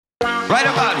Right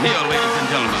about here, ladies and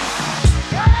gentlemen.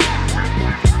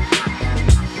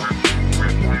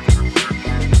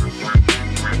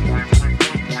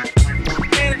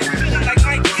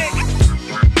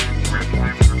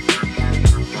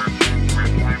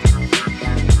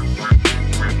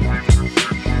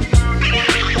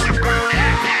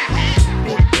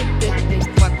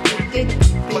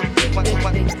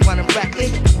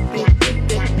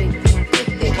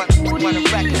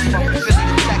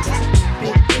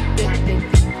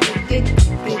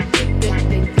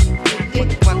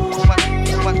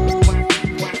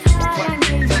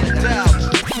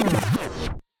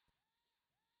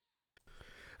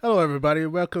 Hello, everybody.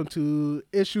 Welcome to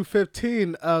issue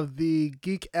 15 of the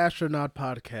Geek Astronaut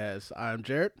Podcast. I'm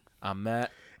Jared. I'm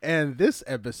Matt. And this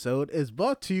episode is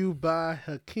brought to you by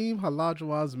Hakeem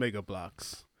Olajuwon's Mega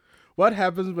Bloks. What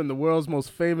happens when the world's most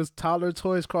famous toddler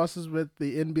toys crosses with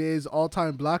the NBA's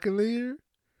all-time blocking leader?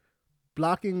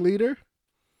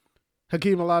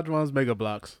 Hakeem Olajuwon's Mega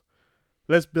Bloks.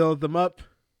 Let's build them up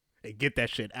and get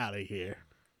that shit out of here.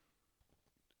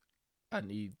 I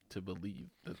need to believe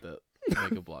that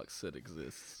Mega Bloks set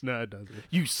exists. No, it doesn't.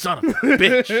 You son of a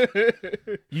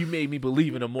bitch! You made me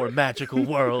believe in a more magical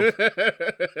world.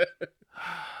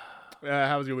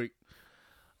 How was your week?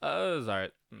 It was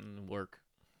alright. Work.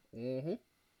 Mm-hmm.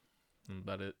 That's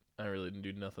about it. I really didn't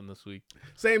do nothing this week.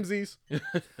 Same Z's.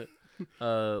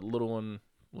 Little one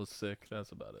was sick.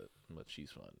 That's about it. But she's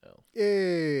fine now.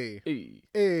 Hey. Hey.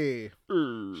 Hey.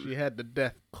 She had the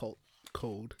death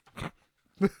cold.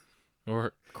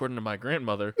 Or, according to my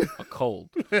grandmother, a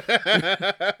cold.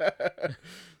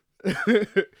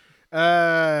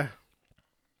 I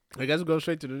guess we'll go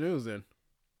straight to the news then.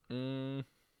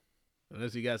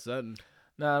 Unless you got something.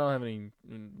 No, I don't have any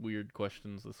weird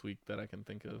questions this week that I can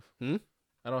think of. I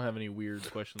don't have any weird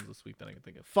questions this week that I can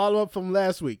think of. Follow up from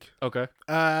last week. Okay.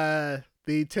 The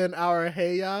 10-hour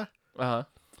Hey Ya. Uh-huh.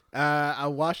 I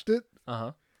watched it.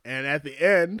 Uh-huh. And at the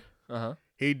end, Uh-huh.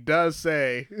 he does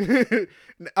say,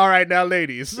 all right, now,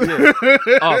 ladies. Yeah.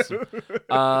 Awesome.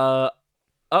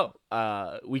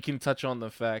 We can touch on the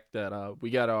fact that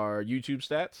we got our YouTube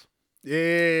stats.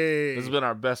 Yay. This has been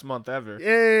our best month ever.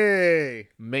 Yay.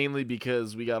 Mainly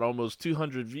because we got almost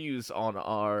 200 views on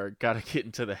our Gotta Get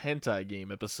Into the Hentai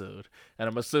Game episode. And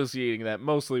I'm associating that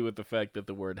mostly with the fact that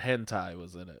the word hentai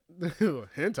was in it.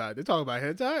 Hentai? They talk about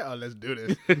hentai? Oh, let's do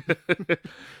this.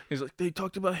 He's like, they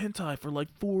talked about hentai for like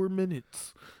 4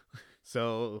 minutes.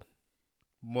 So,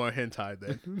 more hentai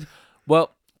then.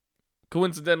 Well,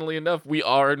 coincidentally enough, we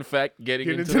are in fact getting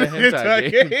into the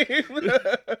hentai game.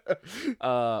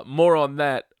 More on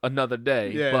that another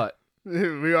day. Yeah. But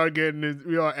we are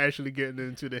actually getting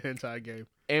into the hentai game.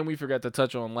 and we forgot to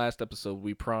touch on last episode.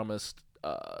 We promised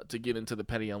to get into the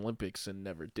Petty Olympics and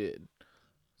never did.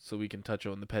 So we can touch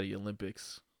on the Petty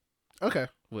Olympics. Okay.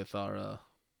 With our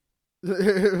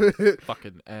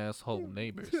fucking asshole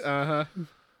neighbors. Uh-huh.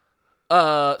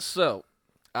 So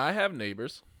I have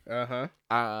neighbors. Uh-huh.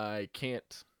 I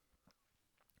can't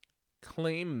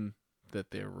claim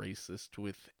that they're racist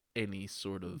with any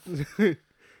sort of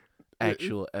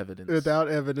actual evidence. Without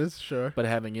evidence, sure. But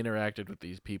having interacted with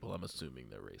these people, I'm assuming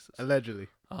they're racist. Allegedly.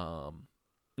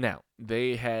 Now,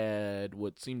 they had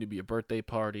what seemed to be a birthday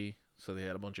party, so they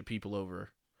had a bunch of people over,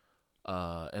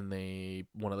 and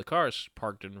one of the cars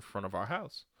parked in front of our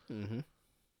house. Mm-hmm.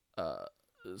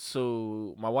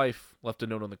 So my wife left a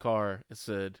note on the car. It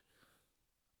said,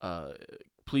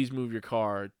 please move your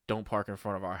car. Don't park in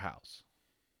front of our house.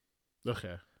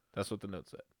 Okay. That's what the note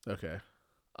said. Okay.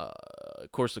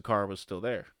 Of course, the car was still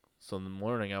there. So in the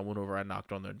morning, I went over, I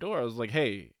knocked on their door. I was like,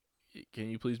 hey, can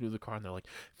you please move the car? And they're like,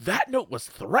 that note was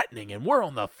threatening, and we're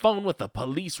on the phone with the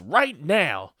police right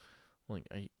now. I'm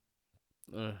like,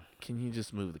 can you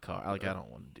just move the car? I don't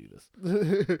want to do this.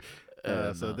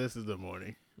 So this is the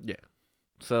morning. Yeah.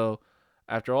 So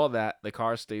after all that, the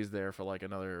car stays there for like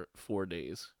another 4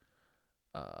 days.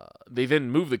 They then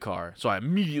move the car, so I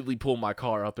immediately pull my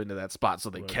car up into that spot so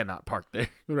they cannot park there.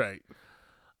 Right.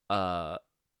 And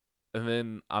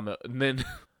then the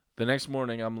next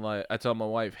morning I tell my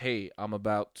wife, hey, I'm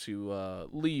about to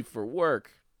leave for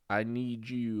work. I need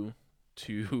you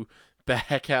to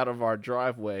back out of our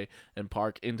driveway and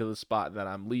park into the spot that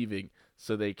I'm leaving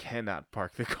so they cannot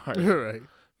park the car. Right.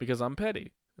 Because I'm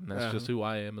petty. And that's just who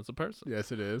I am as a person.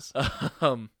 Yes, it is.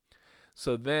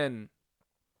 So then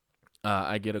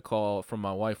I get a call from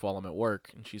my wife while I'm at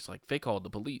work, and she's like, they called the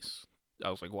police. I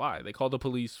was like, why? They called the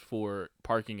police for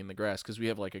parking in the grass because we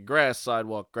have like a grass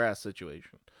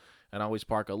situation. And I always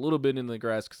park a little bit in the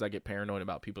grass because I get paranoid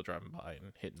about people driving by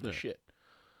and hitting the shit.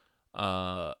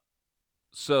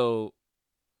 So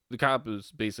the cop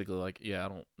is basically like, yeah, I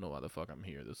don't know why the fuck I'm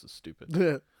here. This is stupid.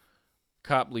 Yeah,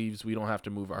 Cop leaves. We don't have to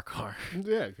move our car.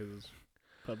 because it's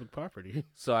public property.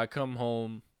 So I come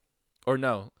home, or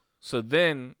no. So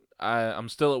then I'm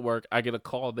still at work. I get a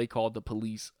call. They called the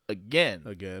police again.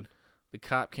 Again. The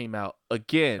cop came out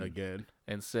again Again.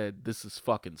 and said, this is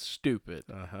fucking stupid.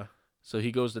 Uh-huh. So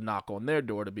he goes to knock on their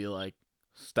door to be like,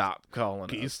 stop calling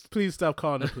us. Please stop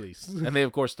calling the police. And they,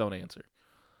 of course, don't answer.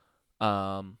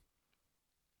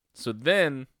 So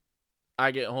then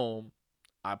I get home.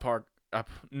 I park.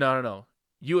 No.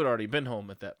 You had already been home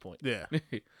at that point. Yeah.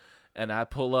 And I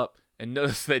pull up and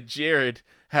notice that Jared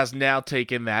has now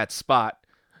taken that spot.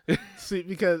 See,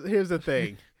 because here's the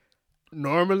thing.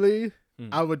 Normally, Mm.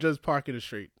 I would just park in the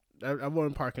street. I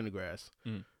wouldn't park in the grass.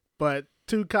 Mm. But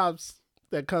 2 cops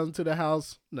that come to the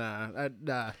house, nah.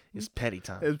 It's petty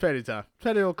time. It's petty time.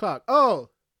 Petty o'clock. Oh,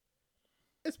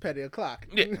 it's petty o'clock.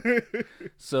 Yeah.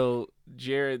 So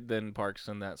Jared then parks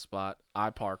in that spot. I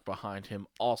park behind him,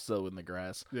 also in the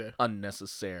grass, Yeah.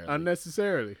 unnecessarily.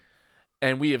 Unnecessarily.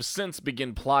 And we have since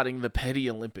begun plotting the Petty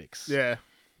Olympics. Yeah.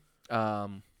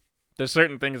 There's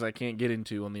certain things I can't get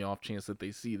into on the off chance that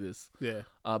they see this. Yeah.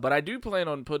 But I do plan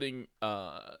on putting,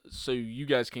 so you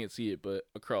guys can't see it, but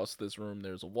across this room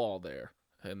there's a wall there,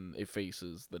 and it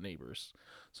faces the neighbors.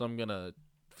 So I'm going to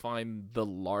find the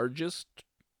largest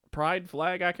pride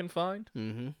flag I can find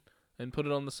Mm-hmm. and put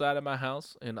it on the side of my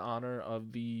house in honor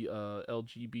of the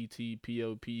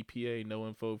LGBTPOPPA, no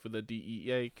info for the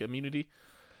DEA community,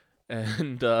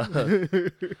 and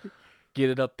get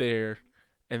it up there.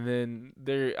 And then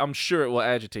I'm sure it will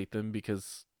agitate them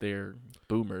because they're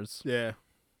boomers. Yeah.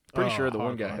 Pretty Oh, sure the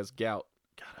one guy hardcore. has gout.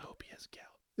 God, I hope he has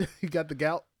gout. He got the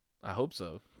gout? I hope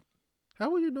so. How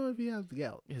will you know if he has the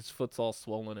gout? His foot's all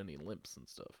swollen and he limps and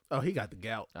stuff. Oh, he got the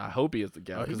gout. I hope he has the Oh,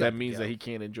 gout he because got that the means that gout. he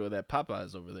can't enjoy that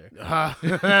Popeyes over there.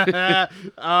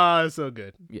 Oh, it's so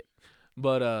good.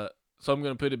 But so I'm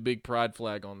gonna put a big pride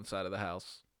flag on the side of the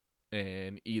house,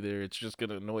 and either it's just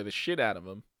gonna annoy the shit out of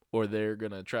them, or they're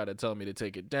gonna try to tell me to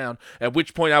take it down. At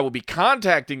which point I will be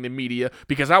contacting the media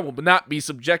because I will not be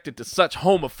subjected to such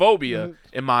homophobia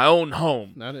in my own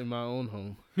home. Not in my own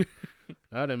home.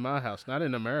 Not in my house. Not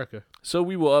in America. So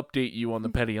we will update you on the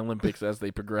Petty Olympics as they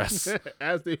progress.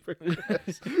 As they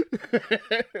progress.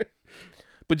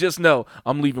 But just know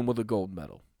I'm leaving with a gold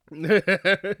medal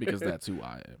because that's who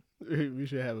I am. We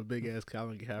should have a big ass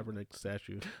Colin Kaepernick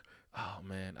statue. Oh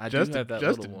man, I Just do have that to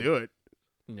little one. do it.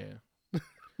 Yeah.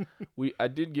 I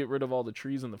did get rid of all the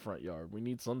trees in the front yard. We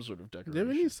need some sort of Yeah, decoration.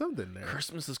 we need something there.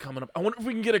 Christmas is coming up. I wonder if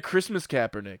we can get a Christmas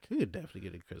Kaepernick. We could definitely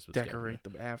get a Christmas Decorate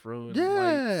the afro and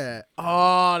Yeah.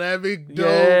 Oh, that'd be lights. dope.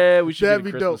 Yeah, we should That'd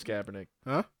get be a Christmas Kaepernick.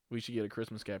 Huh? We should get a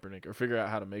Christmas Kaepernick or figure out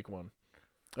how to make one.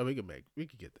 Oh, we could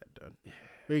get that done. Yeah.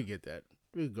 We could get that.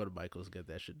 We could go to Michael's and get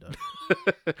that shit done.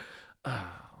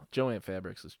 Joanne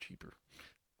Fabrics is cheaper.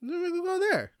 Then we could go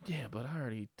there. Yeah, but I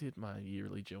already did my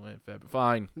yearly Joanne Fabric.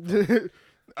 Fine.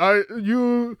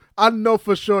 I know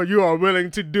for sure you are willing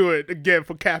to do it again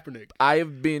for Kaepernick. I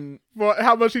have been. For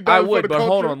how much he done I for would, the but culture.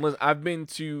 hold on. Listen, I've been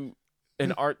to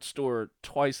an art store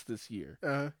twice this year,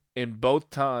 and both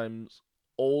times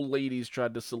old ladies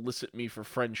tried to solicit me for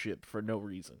friendship for no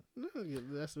reason. No,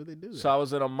 that's what they do. So I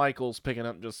was at a Michael's picking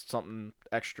up just something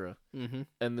extra, Mm-hmm.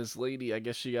 and this lady, I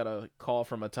guess she got a call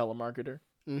from a telemarketer,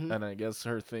 Mm-hmm. and I guess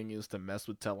her thing is to mess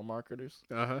with telemarketers.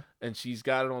 Uh-huh. And she's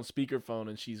got it on speakerphone,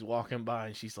 and she's walking by,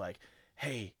 and she's like,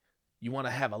 "Hey, you want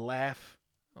to have a laugh?"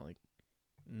 I'm like,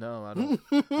 "No, I don't.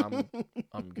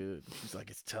 I'm good." She's like,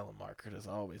 "It's telemarketers.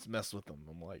 I always mess with them."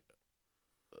 I'm like,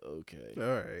 "Okay." All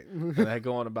right. And I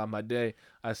go on about my day.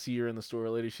 I see her in the store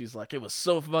later. She's like, "It was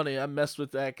so funny. I messed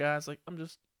with that guy." It's like, I'm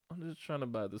just trying to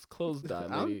buy this clothes dye,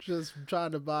 I'm lady. just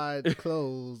trying to buy the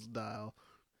clothes dial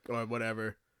or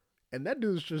whatever. And that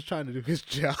dude's just trying to do his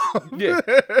job. Yeah.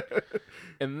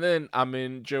 And then I'm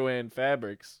in Joanne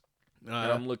Fabrics, and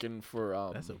Uh, I'm looking for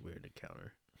that's a weird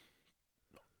encounter.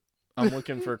 I'm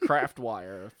looking for craft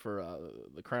wire for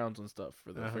the crowns and stuff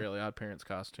for the Uh-huh. Fairly Odd Parents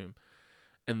costume.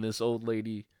 And this old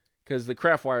lady, because the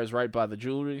craft wire is right by the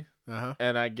jewelry, Uh-huh.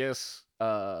 and I guess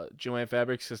Joanne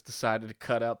Fabrics has decided to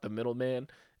cut out the middleman.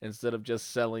 Instead of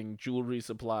just selling jewelry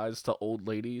supplies to old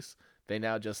ladies, they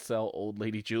now just sell old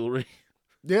lady jewelry.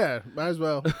 Yeah, might as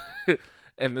well.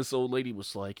 And this old lady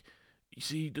was like, "You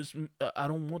see, this I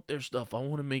don't want their stuff. I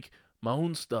want to make my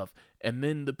own stuff. And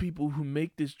then the people who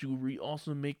make this jewelry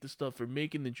also make the stuff for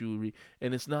making the jewelry,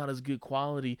 and it's not as good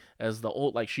quality as the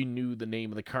old." Like, she knew the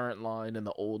name of the current line and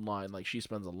the old line. Like, she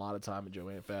spends a lot of time at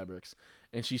Joanne Fabrics,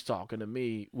 and she's talking to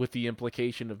me with the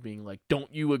implication of being like,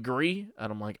 "Don't you agree?"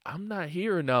 And I'm like, "I'm not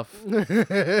here enough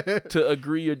to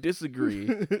agree or disagree.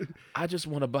 I just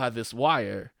want to buy this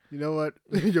wire." You know what?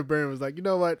 Your brain was like, you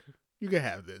know what? You can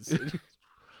have this.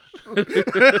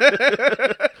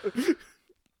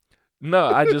 No,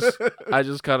 I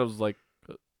just kind of was like,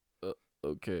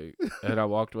 okay, and I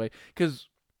walked away because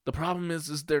the problem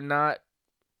is they're not.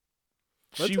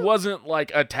 She wasn't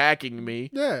like attacking me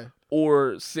Yeah.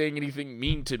 or saying anything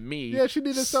mean to me. Yeah, she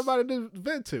needed somebody to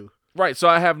vent to. Right, so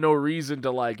I have no reason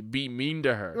to like be mean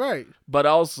to her. Right. But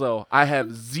also, I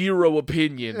have zero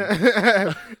opinion.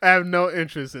 I have no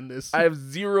interest in this. I have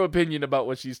zero opinion about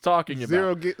what she's talking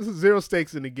about. Zero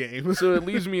stakes in the game. So it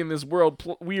leaves me in this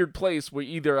weird place where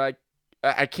either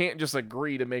I can't just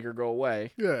agree to make her go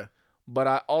away, Yeah. but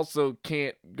I also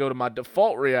can't go to my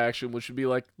default reaction, which would be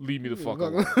like, leave me the fuck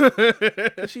alone.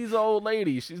 She's an old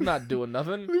lady. She's not doing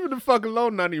nothing. Leave her the fuck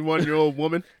alone, 91-year-old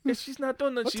woman. And she's not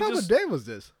doing that. What time of day was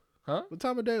this? Huh? What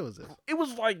time of day was this? It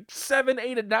was like 7,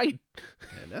 8 at night.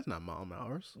 Man, that's not mom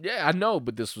hours. Yeah, I know,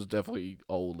 but this was definitely an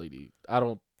old lady. I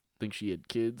don't think she had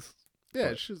kids.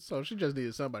 Yeah, so she just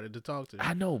needed somebody to talk to.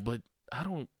 I know, but I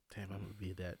don't. Damn, I'm gonna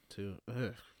be that too.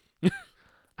 Ugh.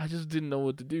 I just didn't know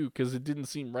what to do because it didn't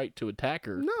seem right to attack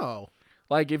her. No.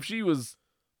 Like if she was,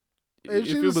 if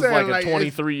she it was was saying, like a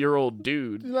like, 23-year-old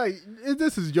dude. Like,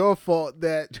 this is your fault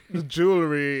that the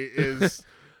jewelry is...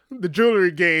 The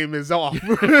jewelry game is off.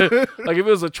 Like if it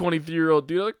was a 23-year-old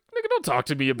dude, like, nigga, don't talk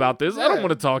to me about this. I don't want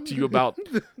to talk to you about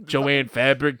Joanne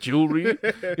fabric jewelry.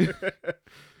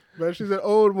 But she's an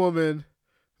old woman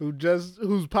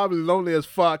who's probably lonely as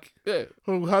fuck. Yeah.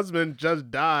 Whose husband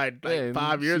just died like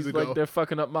 5 years ago. Like they're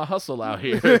fucking up my hustle out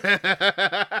here.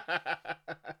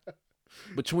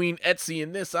 Between Etsy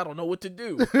and this, I don't know what to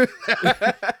do.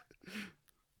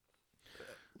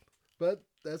 But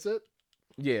that's it.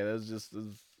 Yeah, that was just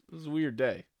it was a weird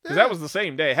day. Because that was the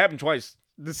same day. It happened twice.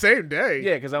 The same day.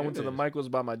 Yeah, because I went to the Michaels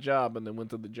by my job and then went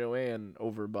to the Joanne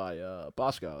over by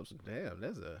Boscov's. Damn,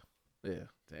 that's a... Yeah.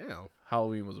 Damn.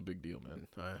 Halloween was a big deal, man.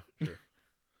 Sure.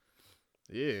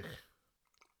 Yeah.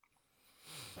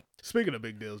 Speaking of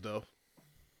big deals, though.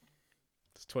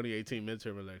 It's 2018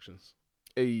 midterm elections.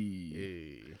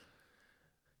 Hey.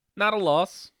 Not a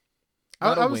loss.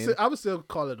 Not I a win. would still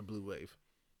call it a blue wave.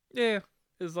 Yeah.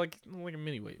 It's like a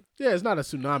mini wave. Yeah, it's not a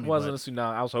tsunami. It wasn't a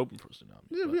tsunami. I was hoping for a tsunami.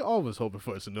 Yeah, we're always hoping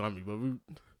for a tsunami,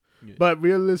 Yeah. but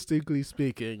realistically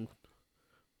speaking,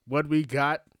 what we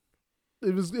got,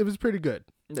 it was pretty good.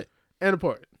 Yeah. And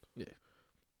important. Yeah.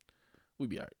 We'd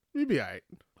be all right. We'd be all right.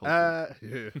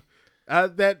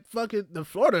 Hopefully. The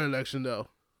Florida election, though.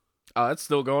 Oh, that's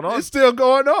still going on. It's still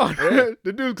going on. Yeah.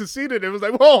 The dude conceded. It was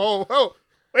like, whoa,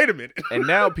 wait a minute. And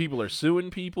now people are suing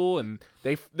people, and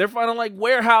they're finding like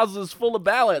warehouses full of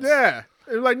ballots. Yeah.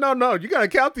 It was like, no, you got to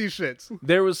count these shits.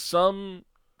 There was some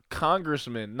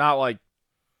congressman, not like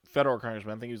federal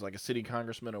congressman, I think he was like a city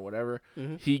congressman or whatever.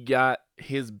 Mm-hmm. He got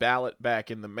his ballot back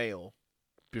in the mail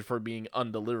for being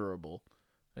undeliverable.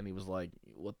 And he was like,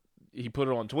 what? He put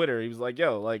it on Twitter. He was like,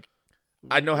 yo, like,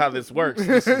 I know how this works.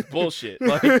 This is bullshit.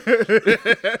 Like,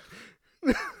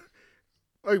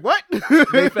 like what?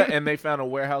 they found a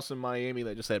warehouse in Miami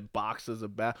that just had boxes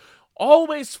of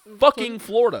always fucking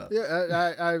Florida.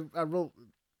 Yeah, I wrote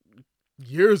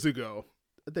years ago.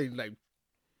 I think like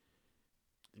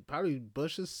probably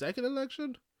Bush's second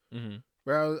election,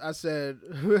 where I said,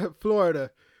 Florida,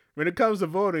 when it comes to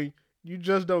voting, you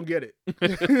just don't get it,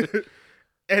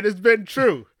 and it's been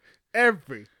true.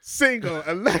 Every single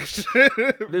election.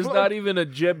 There's not even a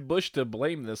Jeb Bush to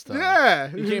blame this time.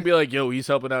 Yeah. You can't be like, yo, he's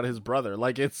helping out his brother.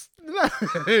 Like, it's... No,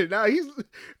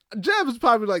 Jeb is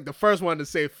probably like the first one to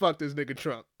say, fuck this nigga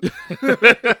Trump.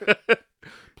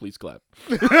 Please clap.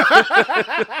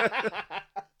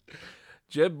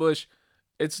 Jeb Bush,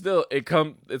 it's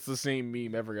the same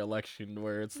meme every election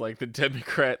where it's like the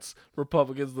Democrats,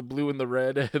 Republicans, the blue and the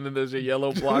red, and then there's a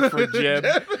yellow block for Jeb,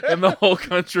 and the whole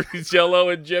country's yellow,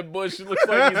 and Jeb Bush looks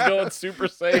like he's going super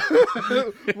safe.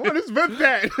 What is with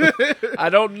that? I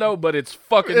don't know, but it's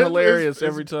fucking hilarious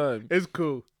every time. It's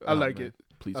cool. I like man. it.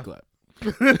 Please clap.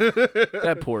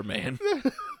 That poor man.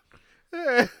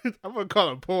 I'm gonna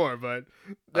call him poor, but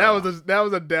that was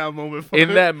a down moment for In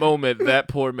him. that moment, that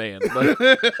poor man. Like,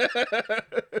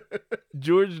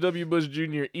 George W. Bush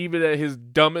Jr., even at his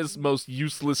dumbest, most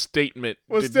useless statement,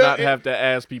 did not have to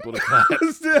ask people to clap.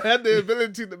 Still had the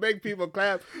ability to make people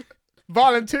clap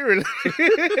voluntarily.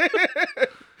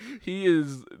 He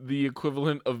is the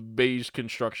equivalent of beige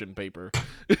construction paper.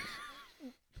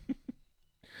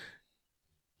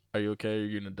 Are you okay? Are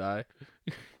you gonna die?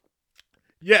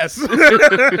 Yes.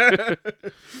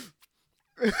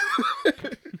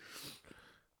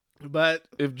 But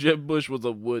if Jeb Bush was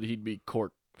a wood, he'd be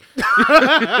cork.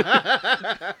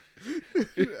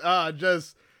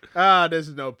 just There's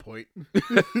no point.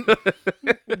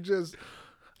 Just,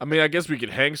 I mean, I guess we could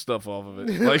hang stuff off of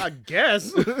it. I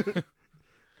guess.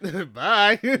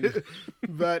 Bye.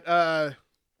 But the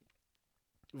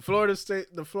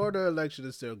Florida election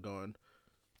is still going.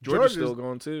 Georgia's still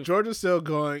going too. Georgia's still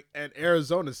going, and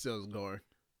Arizona's still going.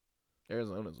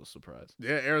 Arizona's a surprise.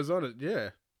 Yeah, Arizona.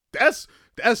 Yeah, that's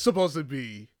supposed to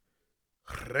be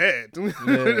red.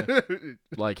 Yeah.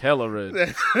 Like hella red.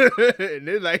 And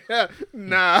they're like,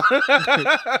 nah.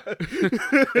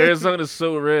 Arizona's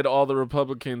so red, all the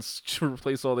Republicans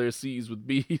replace all their C's with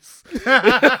B's.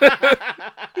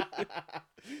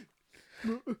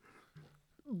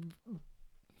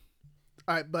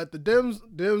 All right, but the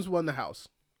Dems won the House.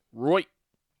 Right.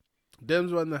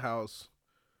 Dems won the House.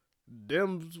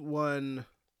 Dems won.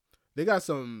 They got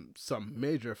some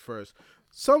major firsts.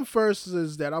 Some firsts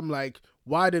is that I'm like,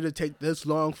 why did it take this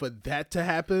long for that to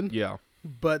happen? Yeah.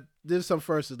 But there's some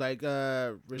firsts like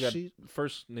Rashid.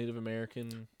 First Native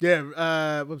American. Yeah.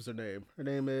 What was her name? Her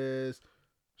name is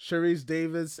Sharice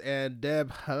Davis and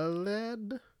Deb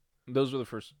Haled. Those were the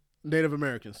first Native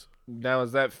Americans. Now,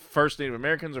 is that first Native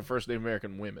Americans or first Native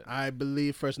American women? I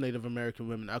believe first Native American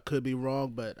women. I could be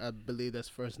wrong, but I believe that's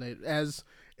first Native. As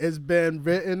it's been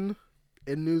written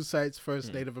in news sites,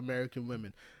 first Native American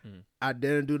women. I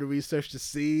didn't do the research to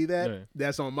see that. Yeah.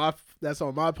 That's on my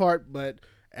part, but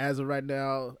as of right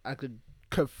now, I could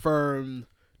confirm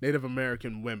Native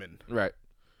American women. Right.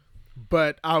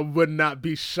 But I would not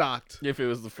be shocked If it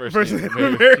was the first Native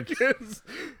Native Americans.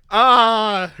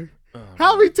 Americans.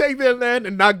 How we take their land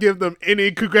and not give them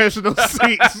any congressional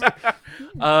seats?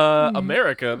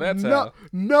 America, that's how.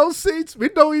 No seats. We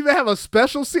don't even have a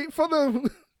special seat for them.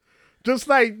 Just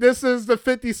like this is the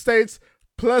 50 states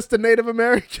plus the Native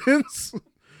Americans.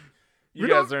 You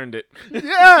guys earned it.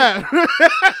 Yeah.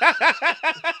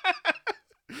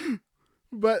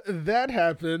 But that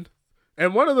happened.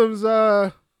 And one of them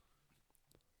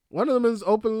is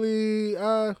openly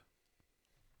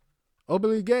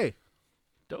gay.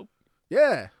 Dope.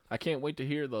 Yeah. I can't wait to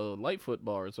hear the Lightfoot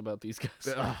bars about these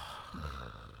guys.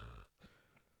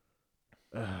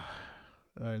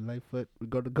 All right, Lightfoot. We're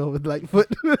going to go with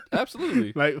Lightfoot.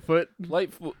 Absolutely. Lightfoot.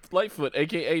 Lightfoot,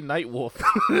 a.k.a. Nightwolf.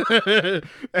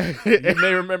 You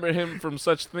may remember him from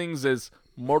such things as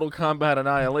Mortal Kombat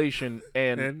Annihilation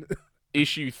and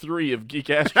Issue 3 of Geek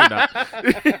Astronaut.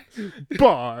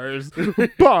 Bars.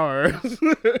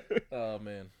 Oh,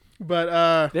 man.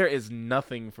 But there is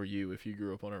nothing for you if you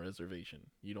grew up on a reservation.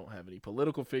 You don't have any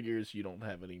political figures. You don't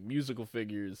have any musical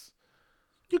figures.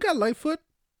 you got Lightfoot.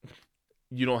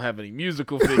 You don't have any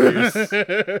musical figures.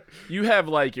 You have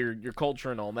like your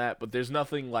culture and all that, but there's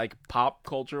nothing like pop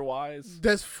culture wise.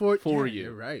 That's for you.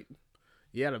 You're right.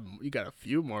 You got a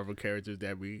few Marvel characters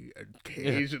that we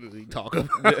occasionally talk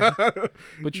about.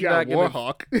 But you you're got not gonna,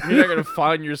 Warhawk. you're not gonna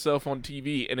find yourself on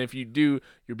TV, and if you do,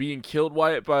 you're being killed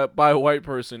by a white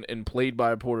person and played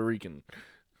by a Puerto Rican.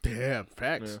 Damn,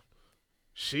 facts. Yeah.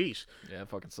 Sheesh. Yeah, it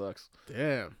fucking sucks.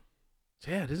 Damn.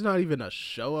 Yeah, there's not even a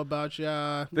show about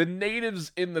y'all. The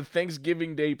natives in the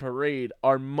Thanksgiving Day parade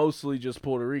are mostly just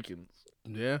Puerto Ricans.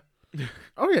 Yeah.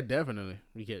 Oh yeah, definitely.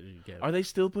 You get. Are they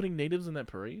still putting natives in that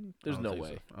parade? There's no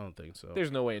way. So. I don't think so.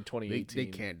 There's no way in 2018. They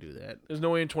can't do that. There's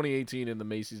no way in 2018 in the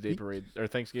Macy's Day Parade or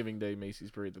Thanksgiving Day Macy's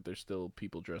Parade that there's still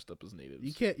people dressed up as natives.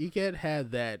 You can't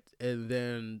have that and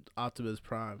then Optimus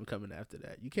Prime coming after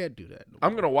that. You can't do that.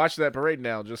 I'm gonna watch that parade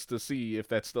now just to see if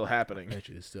that's still happening.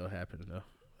 Actually, it's still happening though.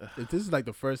 If this is like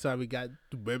the first time we got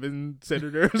women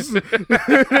senators,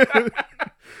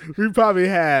 we probably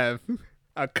have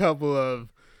a couple of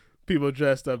people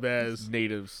dressed up as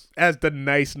natives, as the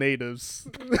nice natives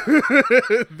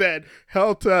that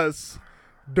helped us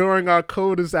during our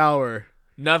coldest hour.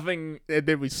 Nothing, and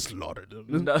then we slaughtered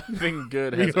them. Nothing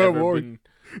good has ever been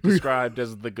described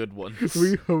as the good ones.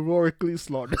 We heroically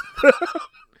slaughtered.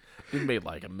 We made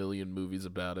like 1 million movies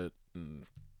about it. And...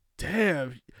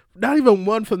 Damn, not even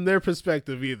one from their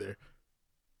perspective either.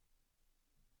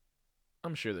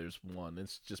 I'm sure there's one.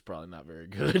 It's just probably not very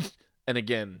good. And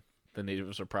again, the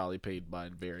natives are probably paid by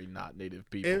very not native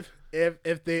people.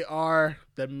 If they are,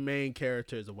 the main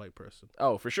character is a white person.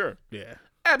 Oh, for sure. Yeah.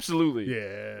 Absolutely.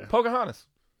 Yeah. Pocahontas.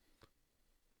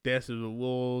 Dances with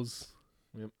Wolves.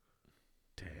 Yep.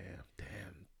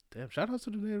 Damn. Shout out to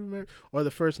the Native Americans. Or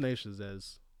the First Nations,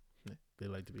 as they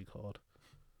like to be called.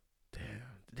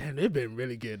 Damn, they've been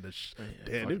really getting the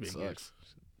damn, they've been sucks.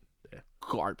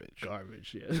 Garbage,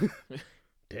 yeah.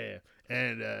 Damn.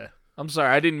 And I'm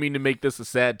sorry, I didn't mean to make this a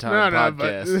sad time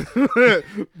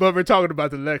podcast. But we're talking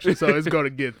about the election, so it's gonna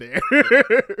get there.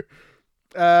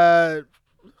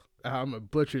 I'm gonna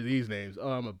butcher these names.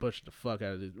 Oh, I'm gonna butcher the fuck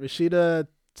out of this. Rashida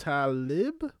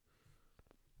Tlaib.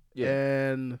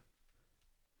 Yeah. and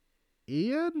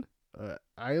Ahan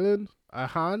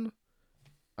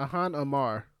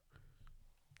Amar.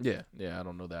 Yeah, I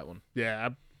don't know that one. Yeah,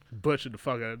 I butchered the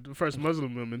fuck out of the first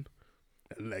Muslim woman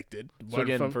elected. So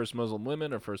again, first Muslim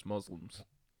women or first Muslims?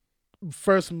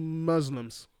 First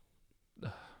Muslims.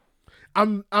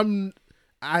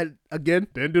 I again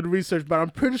didn't do the research, but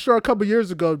I'm pretty sure a couple years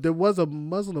ago there was a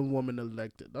Muslim woman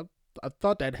elected. I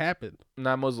thought that happened.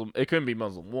 Not Muslim. It couldn't be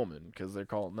Muslim woman because they're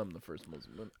calling them the first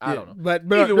Muslim women. I don't know.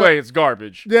 But Either way, it's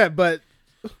garbage. Yeah, but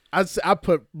I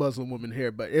put Muslim women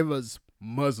here, but it was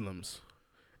Muslims,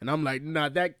 and I'm like, nah,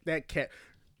 that can't.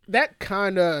 That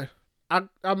kind of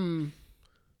I'm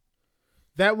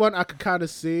that one I could kind of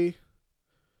see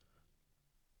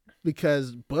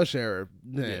because Bush era,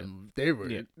 man, they were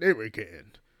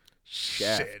getting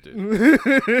Shafted. shit.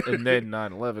 And then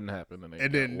 9/11 happened,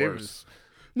 and then there worse.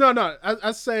 No.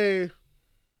 I say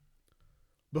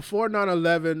before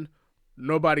 9/11,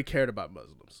 nobody cared about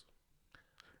Muslims.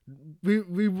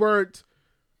 We weren't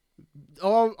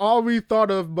all we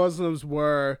thought of Muslims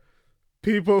were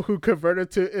people who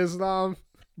converted to Islam,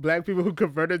 black people who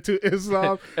converted to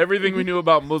Islam. Everything we knew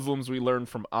about Muslims we learned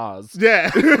from Oz. Yeah.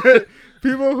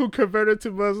 People who converted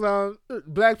to Muslim,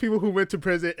 black people who went to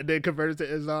prison and then converted to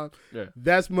Islam. Yeah.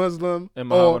 That's Muslim. And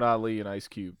Muhammad Ali and Ice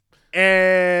Cube.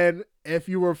 And if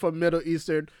you were from Middle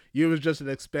Eastern, you was just an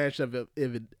expansion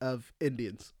of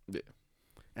Indians. Yeah.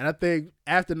 And I think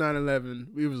after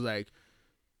 9/11, we was like,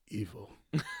 evil.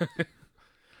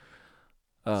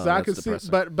 So I can see,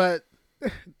 but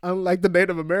unlike the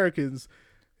Native Americans,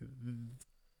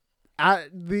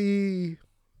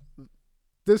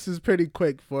 this is pretty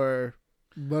quick for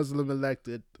Muslim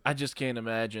elected. I just can't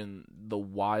imagine the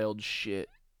wild shit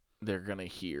they're gonna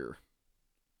hear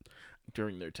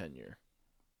during their tenure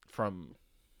from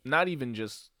not even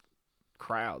just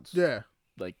crowds. Yeah,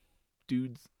 like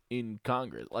dudes in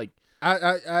Congress. Like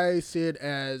I see it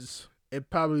as it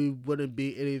probably wouldn't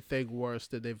be anything worse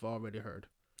than they've already heard.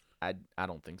 I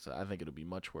don't think so. I think it'll be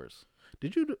much worse.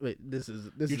 Did you wait? This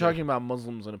You're is talking about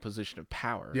Muslims in a position of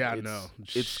power. Yeah, I know.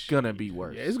 It's gonna be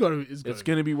worse. Yeah, it's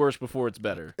gonna be worse before it's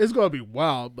better. It's gonna be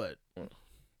wild, but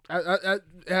I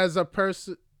as a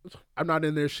person, I'm not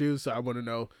in their shoes, so I want to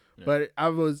know. Yeah. But I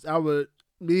would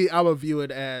view it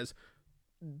as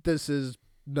this is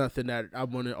nothing that I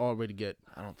want to already get.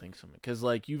 I don't think so, because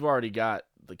like you've already got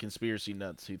the conspiracy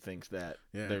nuts who thinks that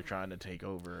they're trying to take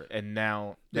over, and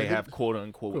now they have quote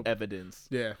unquote evidence.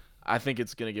 Yeah. I think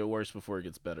it's going to get worse before it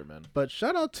gets better, man. But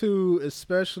shout out to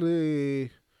especially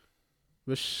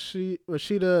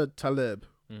Rashida Tlaib,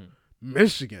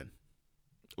 Michigan.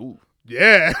 Ooh.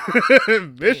 Yeah,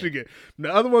 Michigan. Damn.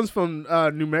 The other one's from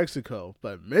New Mexico,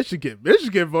 but Michigan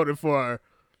voted for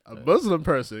a Muslim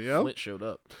person, yo. Flint showed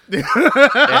up. It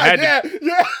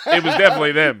was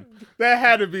definitely them. That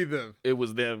had to be them. It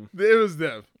was them.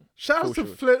 Shout out to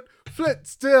Flint. Flint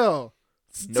still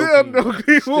no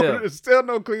clean water. Still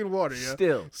no clean water,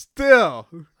 yeah. Still.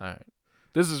 All right.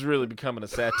 This is really becoming a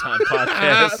sad time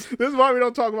podcast. This is why we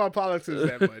don't talk about politics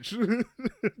that much.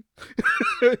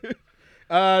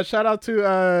 Shout out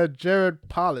to Jared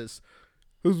Polis,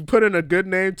 who's put in a good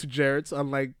name to Jared's,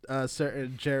 unlike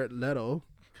certain Jared Leto.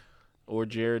 Or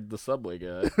Jared the Subway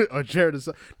guy. Or Jared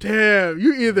the Damn,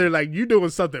 you either like you doing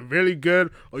something really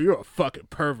good or you're a fucking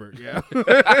pervert, yeah.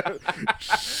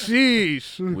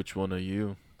 Sheesh. Which one are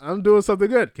you? I'm doing something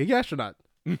good. King Astronaut.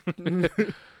 Oh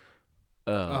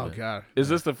man. God. Is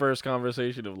this the first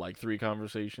conversation of like 3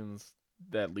 conversations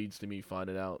that leads to me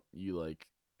finding out you like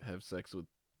have sex with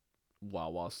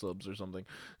Wawa subs or something?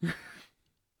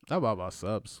 Not Wawa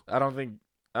subs. I don't think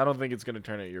it's gonna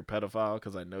turn out you're a pedophile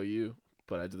because I know you.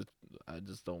 But I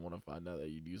just don't want to find out that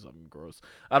you do something gross.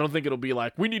 I don't think it'll be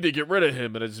like, we need to get rid of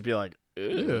him, and it'll just be like,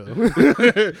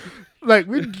 ew. Like,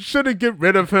 we shouldn't get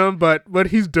rid of him, but what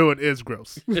he's doing is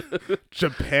gross.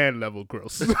 Japan level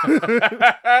gross. But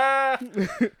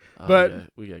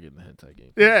we gotta get in the hentai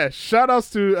game. Yeah, shout outs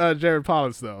to Jared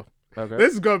Polis though. Okay.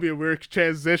 This is gonna be a weird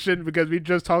transition because we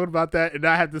just talking about that, and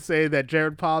I have to say that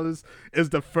Jared Polis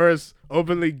is the first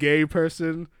openly gay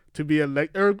person to be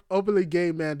openly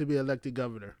gay man to be elected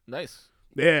governor. Nice.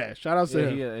 Yeah, shout out to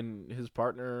him. And his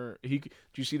partner. Did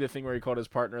you see the thing where he called his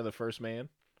partner the first man?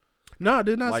 No, I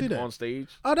did not see that on stage.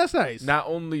 Oh, that's nice. Not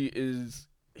only is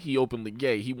he openly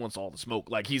gay, he wants all the smoke.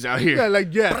 Like he's out here.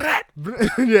 Yeah,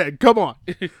 yeah. Come on,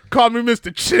 call me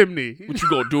Mr. Chimney. What you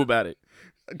gonna do about it?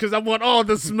 Because I want all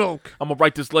the smoke. I'm gonna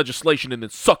write this legislation and then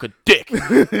suck a dick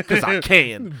because I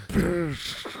can.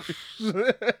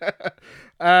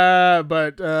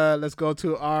 But let's go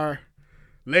to our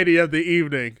lady of the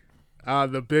evening,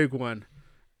 the big one,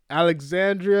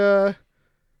 Alexandria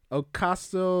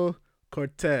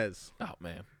Ocasio-Cortez. Oh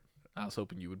man, I was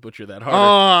hoping you would butcher that Oh,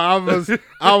 harder.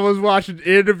 I was watching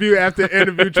interview after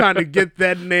interview trying to get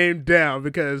that name down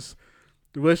because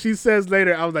what she says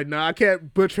later, I was like, I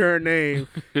can't butcher her name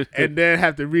and then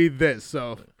have to read this.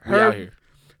 So We out here.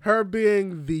 her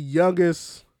being the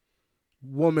youngest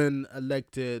woman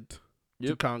elected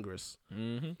to Congress.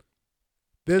 Mm-hmm.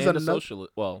 There's And a another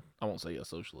socialist. Well, I won't say a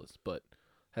socialist, but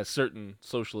has certain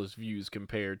socialist views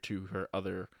compared to her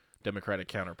other Democratic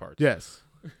counterparts. Yes.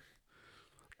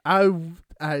 I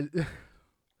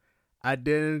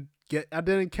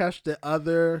didn't catch the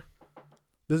other.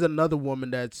 There's another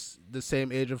woman that's the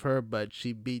same age of her, but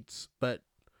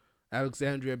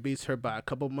Alexandria beats her by a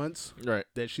couple months. Right.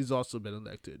 That she's also been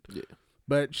elected. Yeah.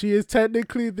 But she is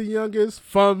technically the youngest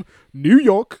from New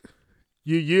York.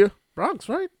 Yeah. Bronx,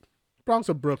 right? Bronx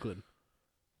or Brooklyn?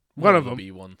 One of them. The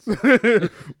B ones.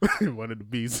 One of the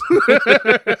B's.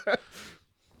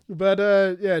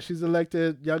 But yeah, she's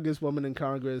elected youngest woman in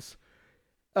Congress.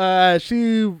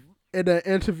 She in an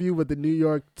interview with the New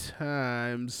York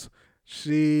Times,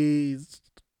 she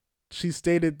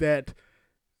stated that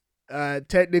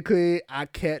technically I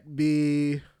can't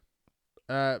be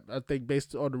I think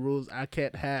based on the rules I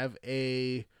can't have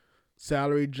a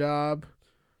salary job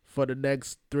for the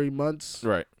next 3 months.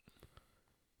 Right.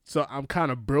 So I'm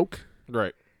kind of broke.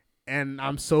 Right. And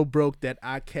I'm so broke that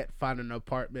I can't find an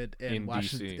apartment in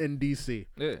Washington, DC. in DC.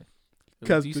 Yeah.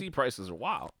 'Cause DC prices are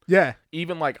wild. Yeah,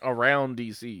 Even like around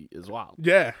DC is wild.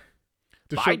 yeah.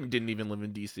 The Biden didn't even live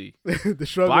in DC. the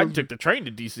struggle. Biden took the train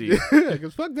to DC.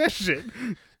 Cause fuck that shit.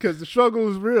 Cause the struggle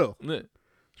is real. Yeah.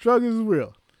 Struggle is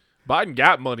real. Biden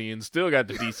got money and still got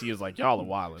the DC. Is like, y'all are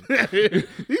wildin'.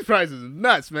 These prices are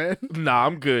nuts, man. Nah,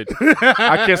 I'm good.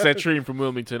 I catch that train from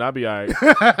Wilmington. I'll be all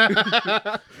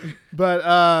right.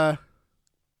 But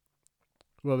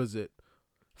what was it?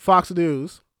 Fox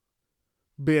News,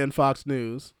 being Fox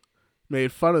News,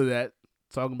 made fun of that,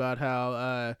 talking about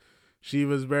how she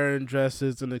was wearing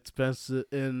dresses and expensive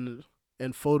in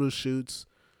photo shoots,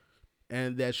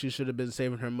 and that she should have been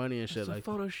saving her money and shit It's a like.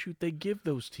 photo shoot. They give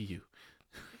those to you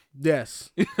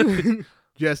Yes,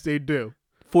 yes, they do.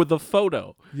 for the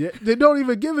photo. Yeah, they don't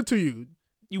even give it to you.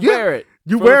 You Yeah, wear it.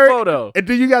 You for wear the it, photo, and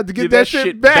then you got to get Give that, that shit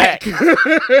shit back.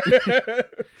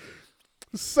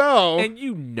 So and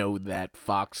you know that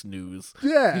Fox News.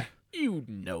 yeah, You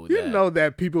know you that. know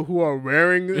that people who are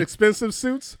wearing expensive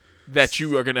suits. that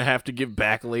you are gonna have to give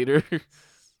back later.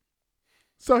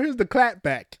 So here's the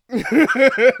clapback,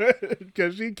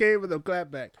 because she came with a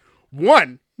clapback.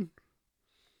 One,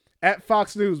 at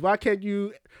Fox News, why can't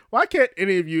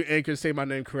any of you anchors say my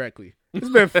name correctly? It's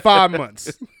been 5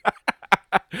 months.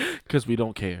 Because we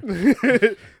don't care.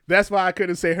 That's why I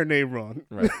couldn't say her name wrong.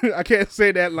 Right. I can't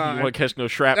say that You line. want to catch no I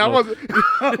shrapnel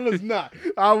was not.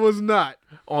 I was not.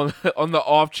 on the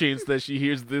off chance that she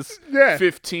hears this Yeah.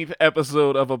 15th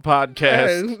episode of a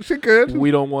podcast. Yeah, she could.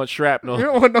 We don't want shrapnel. We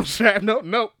don't want no shrapnel.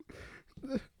 Nope.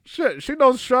 Shit, she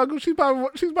knows struggle. She's probably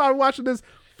watching this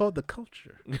for the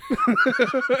culture.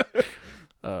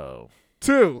 Oh.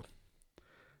 2,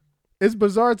 it's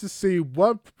bizarre to see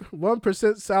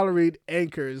 1% salaried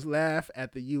anchors laugh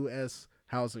at the U.S.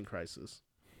 housing crisis.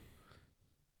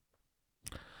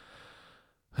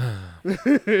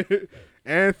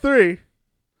 And 3,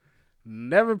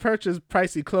 never purchase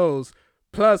pricey clothes,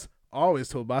 plus always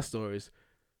told my stories,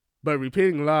 but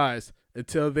repeating lies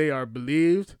until they are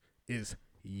believed is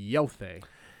yo thing.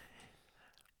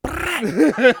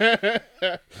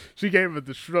 She came with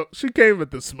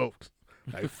the smoke.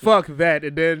 Like, fuck that.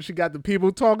 And then she got the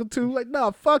people talking to, like,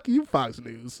 nah, fuck you, Fox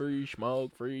News. Free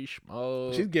smoke, free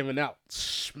smoke. She's giving out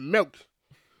smoke.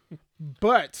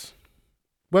 But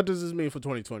what does this mean for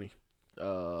 2020?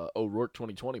 O'Rourke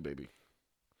 2020, baby.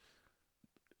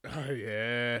 Oh,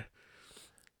 yeah.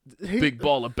 Big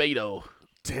ball of Beto.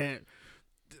 Damn.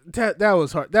 That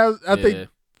was hard. I think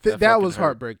that fucking was hurt.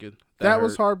 heartbreaking. That That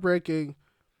was hurt. heartbreaking.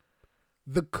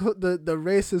 The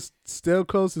race is still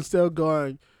close and still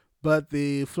going, but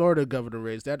the Florida governor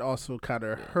race, that also kind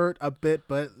of hurt a bit,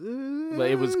 but Like,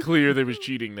 it was clear there was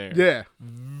cheating there. yeah.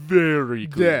 Very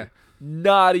clear. Yeah.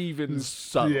 Not even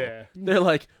subtle. Yeah. They're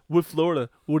like, with Florida,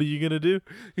 what are you going to do?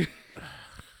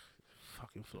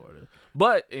 Fucking Florida.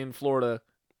 But in Florida,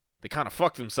 they kind of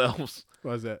fucked themselves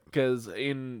What was that? because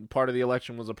in part of the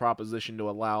election was a proposition to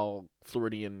allow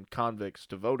Floridian convicts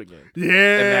to vote again. Yeah.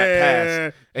 And that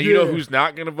passed. And you know Yeah. who's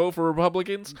not going to vote for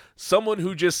Republicans? Someone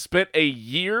who just spent a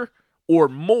year or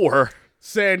more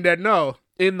saying that no.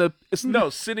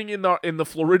 sitting in the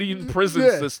Floridian prison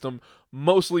Yeah. system,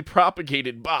 mostly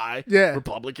propagated by Yeah.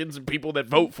 Republicans and people that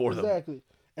vote for them. Exactly.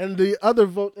 And the other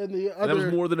vote, and the And that was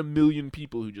other, more than 1 million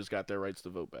people who just got their rights to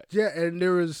vote back. yeah,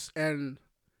 and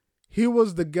he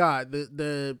was the guy,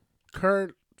 the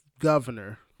current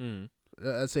governor.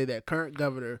 I'd say that current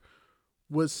governor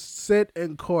was sit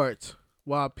in court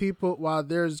while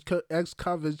there's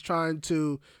ex-convicts trying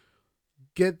to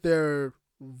get their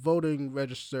voting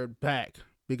registered back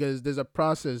because there's a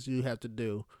process you have to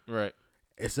do. Right.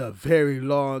 It's a very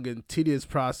long and tedious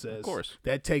process. Of course.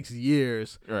 That takes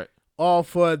years. Right. All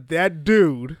for that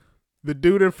dude, the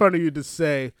dude in front of you, to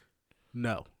say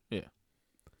no. Yeah.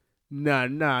 Nah,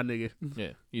 nigga.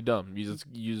 Yeah. You dumb. You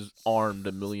just armed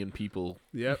 1 million people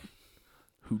Yep.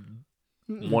 who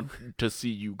want to see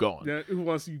you gone. Yeah, who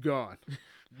wants you gone?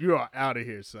 You are out of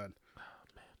here, son.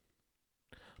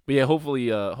 But yeah,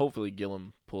 hopefully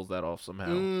Gillum pulls that off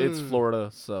somehow. It's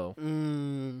Florida, so.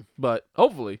 But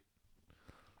hopefully.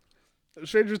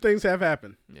 Stranger things have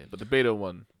happened. Yeah, but the Beto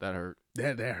one, that hurt.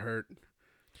 That hurt.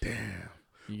 Damn.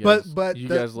 You guys, But you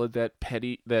guys let that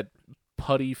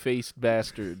putty-faced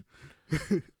bastard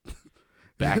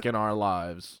back in our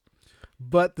lives.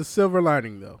 But the silver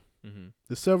lining, though. Mm-hmm.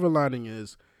 The silver lining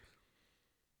is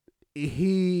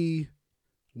he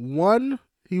won,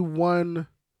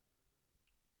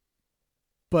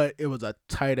 but it was a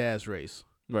tight-ass race.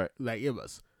 Right. Like, it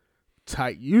was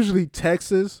tight. Usually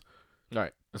Texas.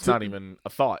 Right. It's not even a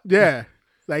thought. Yeah.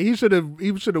 Like, he should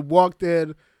have walked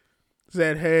in,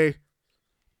 said, hey,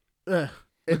 and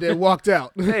then walked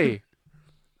out. Hey,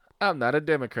 I'm not a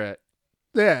Democrat.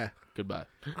 Yeah. Goodbye.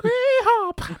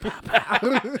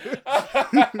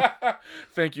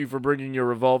 Thank you for bringing your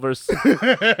revolvers.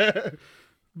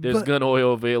 There's gun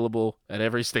oil available at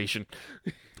every station.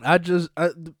 Sorry,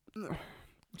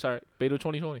 Beto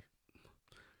 2020.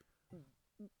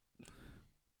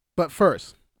 But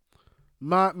first,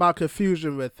 my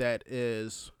confusion with that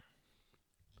is,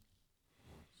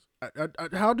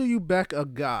 how do you back a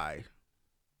guy?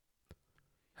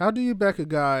 How do you back a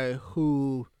guy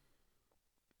who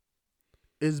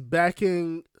is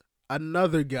backing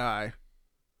another guy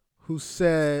who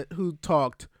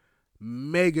talked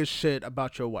mega shit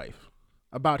about your wife,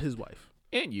 about his wife,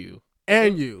 And you.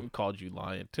 Called you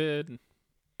Lion Ted.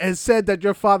 and said that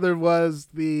your father was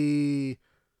the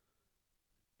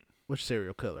which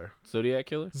serial killer? Zodiac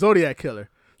Killer? Zodiac killer.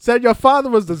 Said your father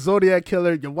was the Zodiac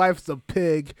killer, your wife's a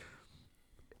pig,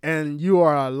 and you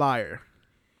are a liar.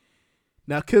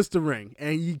 Now kiss the ring.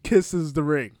 And he kisses the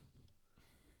ring.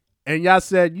 And y'all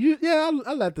said,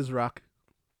 I'll let this rock.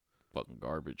 Fucking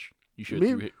garbage.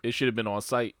 It should have been on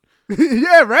site.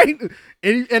 Yeah, right?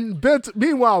 And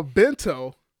meanwhile,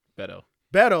 Beto.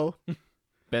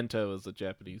 Bento is a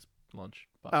Japanese lunch.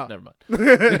 Oh. Never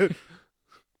mind.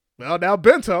 Well, now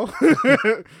Bento.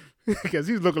 Because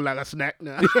he's looking like a snack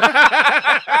now.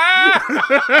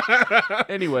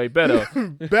 Anyway,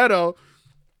 Beto.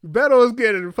 Beto is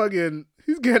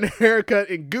he's getting a haircut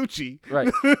in Gucci.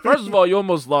 Right. First of all, you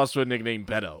almost lost to a nickname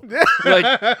Beto. Like,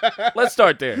 let's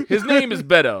start there. His name is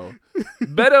Beto.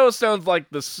 Beto sounds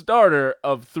like the starter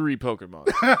of 3 Pokemon.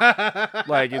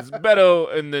 Like, it's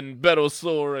Beto and then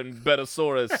Betosaur and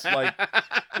Betosaurus. Like,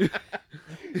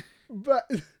 but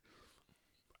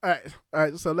all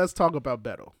right. So let's talk about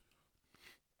Beto.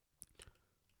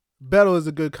 Beto is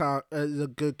a good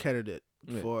candidate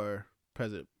for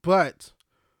president, but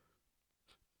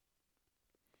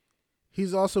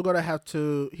he's also going to have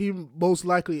to. He most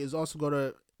likely is also going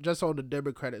to, just on the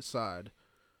Democratic side,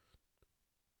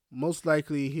 most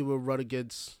likely he will run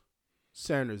against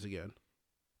Sanders again.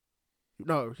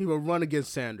 No, he will run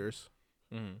against Sanders.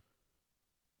 mm-hmm.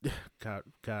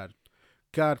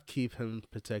 God, keep him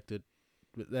protected.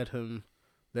 Let him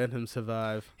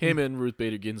survive. Him and Ruth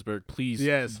Bader Ginsburg, please.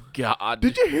 Yes. God.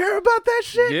 Did you hear about that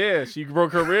shit? Yeah, she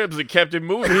broke her ribs and kept it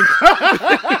moving.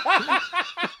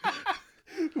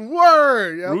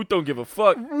 Word. Yo. Ruth don't give a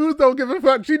fuck. Ruth don't give a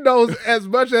fuck. She knows as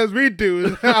much as we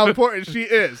do how important she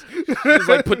is. She's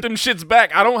like, put them shits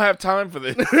back. I don't have time for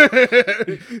this.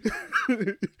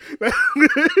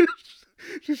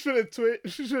 She should have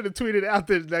tweeted out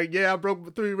there like, "Yeah, I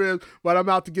broke 3 ribs, but I'm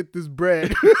out to get this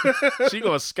bread." She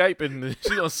gonna Skype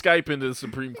into the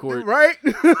Supreme Court, right?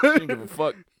 She don't give a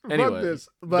fuck. Anyway, fuck this.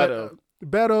 But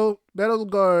Beto's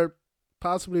gonna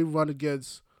possibly run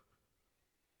against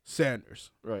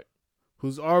Sanders, right?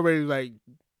 Who's already like,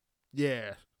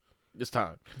 yeah, This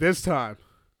time,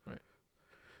 right?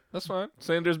 That's fine.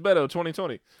 Sanders Beto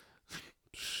 2020.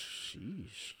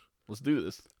 Sheesh. Let's do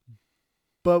this.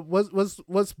 But what's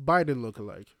Biden looking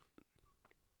like?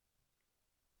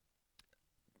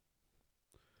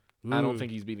 I don't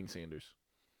think he's beating Sanders.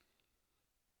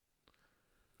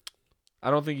 I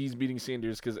don't think he's beating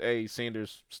Sanders because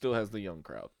Sanders still has the young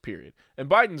crowd, period. And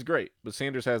Biden's great, but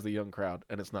Sanders has the young crowd,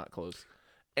 and it's not close.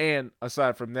 And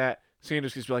aside from that,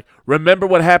 Sanders can be like, remember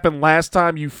what happened last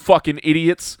time, you fucking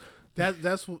idiots?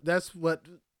 That's what.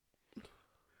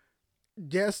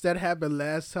 Yes, that happened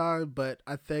last time, but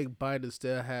I think Biden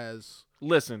still has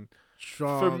Listen,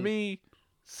 strong. for me,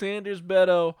 Sanders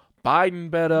Beto, Biden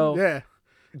Beto, Yeah.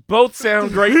 both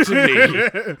sound great to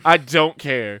me. I don't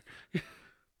care.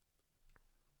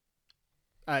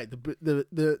 All right,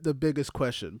 the biggest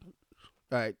question.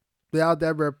 All right, now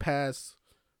that we're past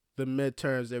the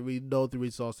midterms and we know the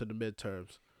results of the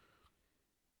midterms,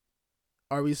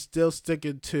 are we still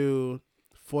sticking to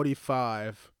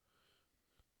 45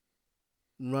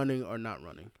 running or not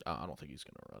running? I don't think he's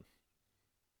gonna run.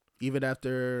 Even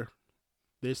after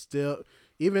they still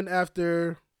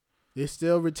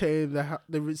retain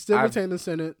retain the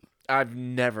Senate. I've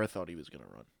never thought he was gonna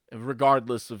run.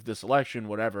 Regardless of this election,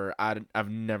 whatever, I've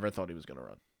never thought he was gonna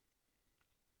run.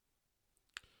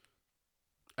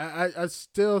 I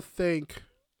still think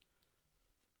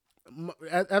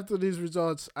after these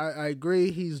results, I agree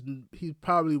he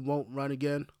probably won't run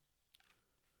again.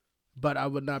 But I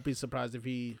would not be surprised if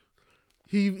he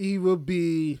will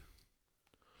be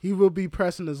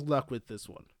pressing his luck with this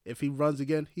one. If he runs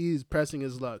again, he's pressing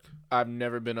his luck. I've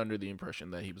never been under the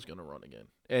impression that he was going to run again.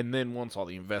 And then once all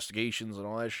the investigations and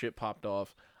all that shit popped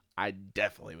off, I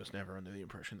definitely was never under the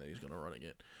impression that he's going to run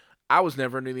again. I was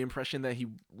never under the impression that he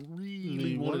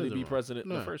really wanted to be president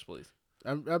in the first place.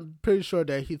 I'm pretty sure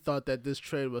that he thought that this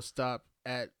trend would stop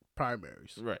at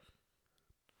primaries. Right.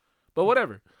 But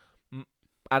whatever.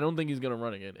 I don't think he's going to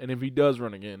run again. And if he does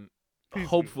run again,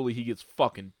 hopefully he gets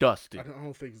fucking dusted. I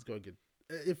don't think he's going to get...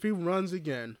 If he runs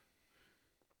again,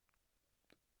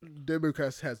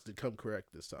 Democrats has to come correct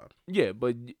this time. Yeah,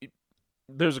 but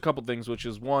there's a couple things, which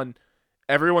is one,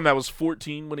 everyone that was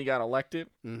 14 when he got elected,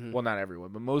 well, not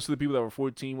everyone, but most of the people that were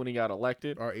 14 when he got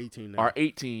elected are 18 now. Are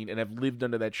 18 and have lived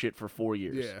under that shit for 4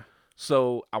 years. Yeah.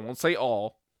 So I won't say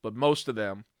all, but most of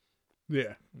them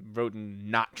voting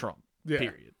not Trump. Yeah.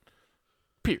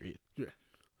 Period. Yeah.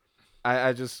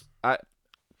 I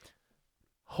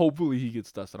hopefully he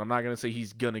gets dusted. I'm not going to say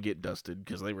he's going to get dusted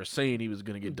because they were saying he was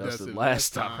going to get dusted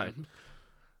last time.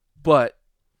 But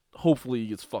hopefully he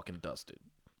gets fucking dusted.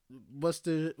 What's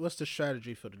the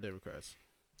strategy for the Democrats?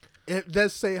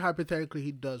 Let's say hypothetically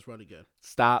he does run again.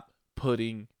 Stop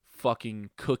putting fucking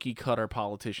cookie cutter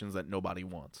politicians that nobody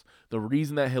wants. The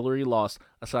reason that Hillary lost,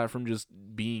 aside from just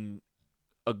being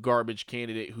a garbage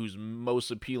candidate whose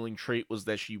most appealing trait was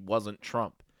that she wasn't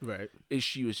Trump, right, is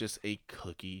she was just a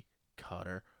cookie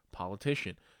cutter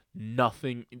politician.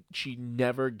 She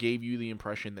never gave you the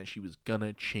impression that she was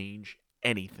gonna change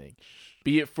anything,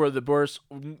 be it for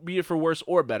worse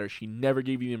or better. She never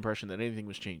gave you the impression that anything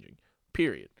was changing,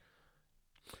 period.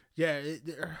 Yeah,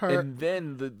 and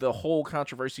then the whole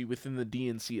controversy within the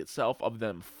DNC itself of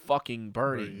them fucking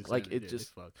burning, like it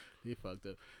just he fucked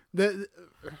up.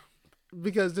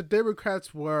 Because the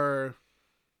Democrats were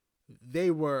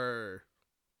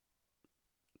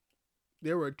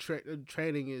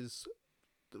training is,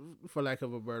 for lack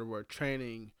of a better word,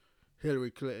 training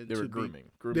Hillary Clinton. They were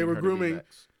grooming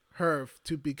her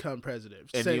to become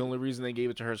president. And the only reason they gave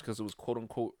it to her is because it was quote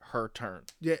unquote her turn.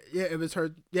 Yeah, it was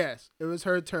her. Yes, it was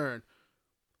her turn.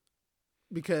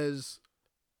 Because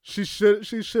she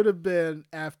should have been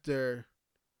after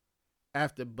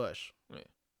Bush. Yeah.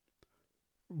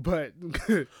 But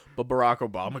Barack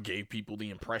Obama gave people the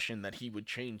impression that he would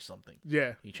change something.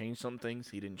 Yeah. He changed some things.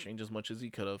 He didn't change as much as he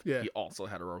could have. Yeah. He also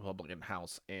had a Republican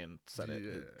House and Senate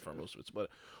for most of it. But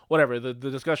whatever. The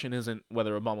discussion isn't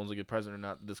whether Obama was a good president or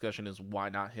not. The discussion is why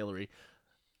not Hillary.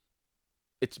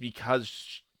 It's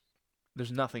because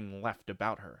there's nothing left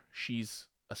about her. She's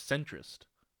a centrist.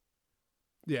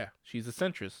 Yeah. She's a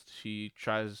centrist. She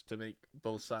tries to make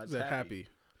both sides happy.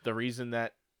 The reason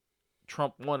that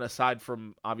Trump won, aside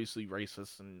from obviously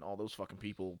racists and all those fucking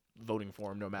people voting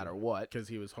for him no matter what. Because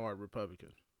he was hard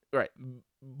Republican. Right.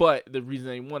 But the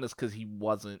reason he won is because he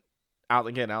wasn't,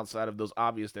 outside of those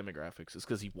obvious demographics, is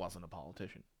because he wasn't a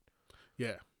politician.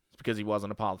 Yeah. It's because he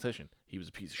wasn't a politician. He was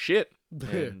a piece of shit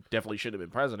and definitely should have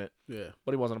been president. Yeah.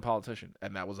 But he wasn't a politician.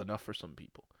 And that was enough for some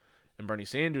people. And Bernie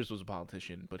Sanders was a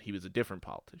politician, but he was a different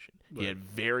politician. Right. He had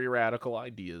very radical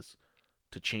ideas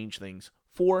to change things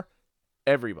for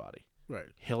everybody. Right.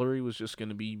 Hillary was just going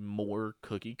to be more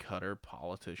cookie cutter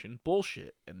politician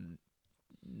bullshit, and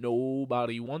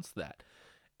nobody wants that.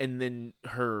 And then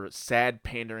her sad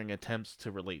pandering attempts to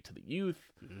relate to the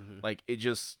youth, like it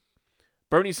just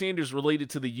Bernie Sanders related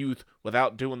to the youth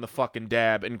without doing the fucking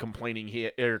dab and claiming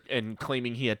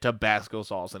he had Tabasco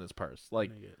sauce in his purse. Like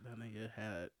that nigga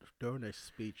had during his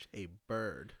speech a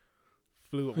bird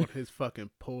flew on his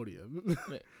fucking podium.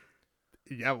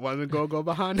 Yeah, wasn't gonna go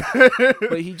behind that.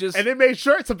 But he just and they made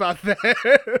shirts about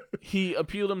that. He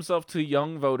appealed himself to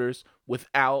young voters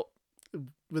without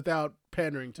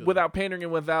pandering to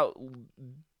and without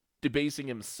debasing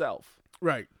himself.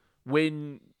 Right.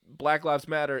 When Black Lives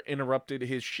Matter interrupted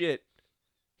his shit,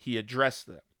 he addressed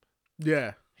them.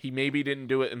 Yeah. He maybe didn't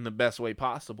do it in the best way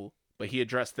possible, but he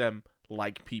addressed them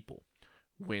like people.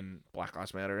 When Black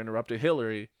Lives Matter interrupted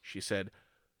Hillary, she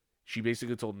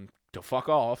basically told him to fuck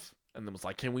off, and then was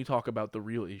like, can we talk about the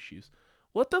real issues?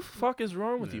 What the fuck is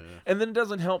wrong with you? And then it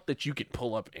doesn't help that you can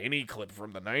pull up any clip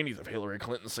from the 90s of Hillary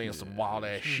Clinton saying some wild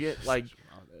ass shit. Like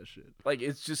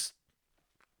it's just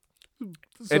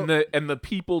and the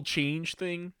people change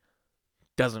thing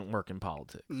doesn't work in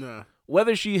politics. No.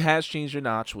 Whether she has changed or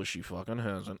not, which she fucking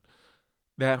hasn't.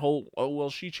 That whole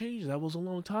she changed, that was a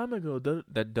long time ago.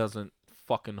 That doesn't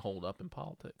fucking hold up in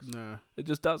politics. Nah. It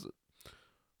just doesn't.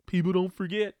 People don't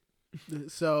forget.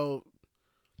 So,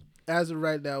 as of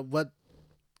right now, what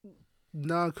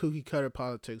non-cookie cutter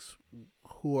politics?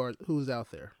 Who's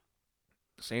out there?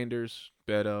 Sanders,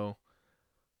 Beto,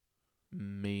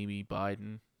 maybe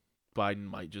Biden. Biden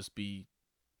might just be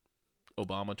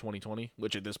Obama 2020,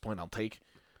 which at this point I'll take.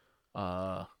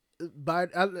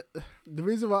 Biden. The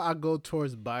reason why I go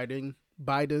towards Biden,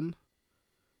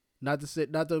 not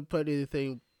to put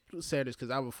anything Sanders,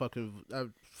 because I'm fucking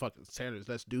Sanders.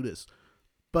 Let's do this.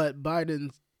 But Biden,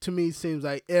 to me, seems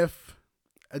like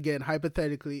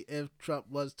hypothetically, if Trump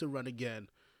was to run again,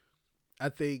 I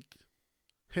think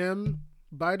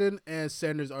Biden and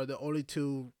Sanders are the only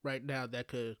two right now that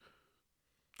could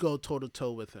go toe to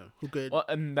toe with him. Who could? Well,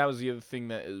 and that was the other thing,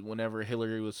 that is whenever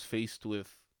Hillary was faced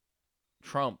with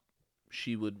Trump,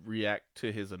 she would react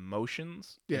to his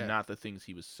emotions and not the things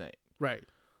he was saying. Right.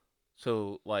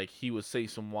 So, like, he would say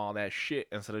some wild ass shit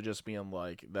instead of just being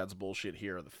like, that's bullshit,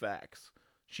 here are the facts.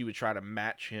 She would try to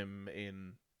match him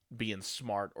in being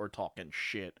smart or talking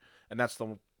shit. And that's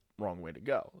the wrong way to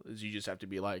go. Is you just have to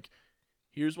be like,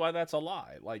 here's why that's a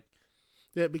lie. Like,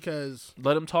 yeah, because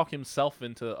let him talk himself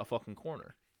into a fucking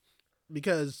corner.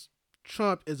 Because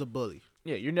Trump is a bully.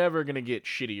 Yeah, you're never gonna get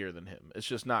shittier than him. It's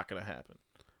just not gonna happen.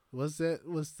 What's that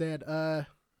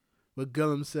what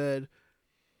Gillum said?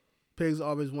 Pigs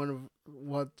always want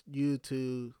you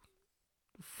to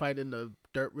fight in the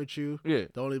dirt with you. Yeah.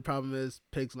 The only problem is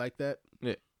pigs like that.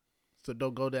 Yeah. So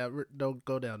don't go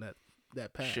down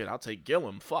that path. Shit, I'll take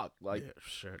Gillum. Fuck. Like, yeah,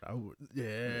 sure. I would.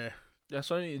 Yeah. That's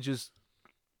why it just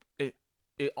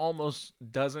it almost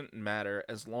doesn't matter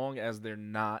as long as they're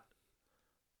not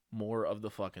more of the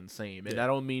fucking same. And I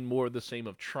don't mean more of the same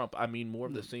of Trump. I mean more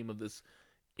of the same of this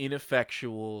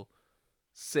ineffectual,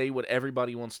 say what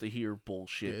everybody wants to hear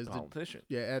bullshit politician.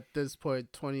 At this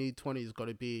point, 2020 is going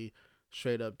to be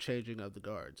straight up changing of the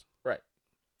guards. Right.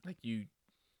 Like,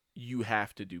 you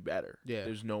have to do better. Yeah.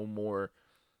 There's no more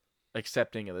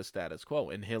accepting of the status quo.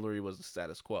 And Hillary was the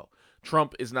status quo.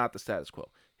 Trump is not the status quo.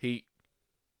 He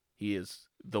is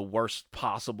the worst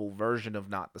possible version of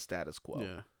not the status quo.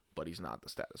 Yeah. But he's not the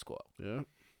status quo. Yeah.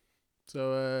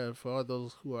 So for all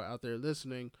those who are out there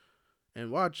listening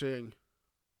and watching,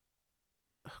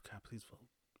 oh God, please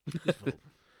vote. Please vote.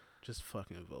 Just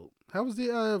fucking vote. How was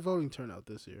the voting turnout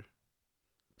this year?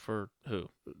 For who?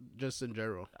 Just in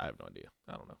general. I have no idea.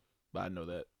 I don't know. But I know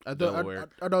that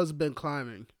I know it's been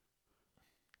climbing.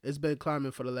 It's been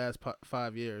climbing for the last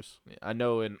 5 years. Yeah, I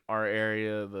know in our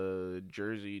area, the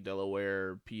Jersey,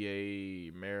 Delaware,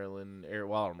 PA, Maryland area.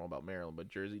 Well, I don't know about Maryland, but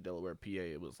Jersey, Delaware, PA,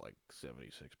 it was like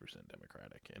 76%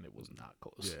 Democratic, and it was not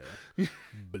close. Yeah,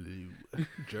 blue.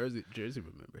 Jersey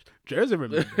remembers. Jersey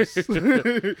remembers.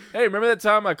 Hey, remember that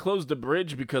time I closed the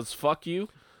bridge because fuck you?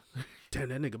 Damn,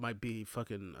 that nigga might be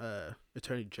fucking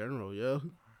Attorney General, yo.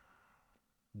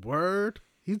 Word,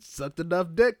 he sucked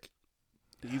enough dick.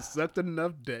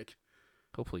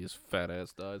 Hopefully his fat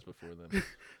ass dies before then.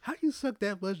 How you suck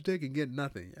that much dick and get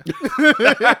nothing?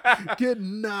 Yeah? Get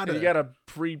nada. He got a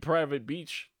free private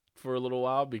beach for a little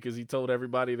while because he told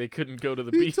everybody they couldn't go to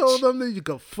the beach. He told them that you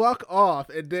could fuck off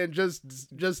and then just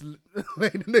lay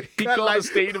in the He called a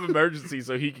state of emergency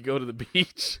so he could go to the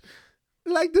beach.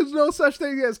 Like there's no such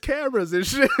thing as cameras and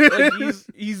shit. Like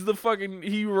he's the fucking,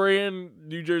 he ran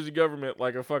New Jersey government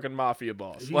like a fucking mafia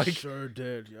boss. He like sure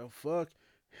did. Yo, fuck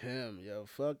him.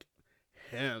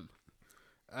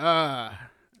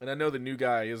 And I know the new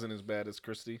guy isn't as bad as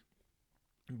Christie,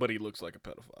 but he looks like a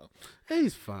pedophile.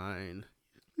 He's fine.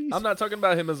 I'm not talking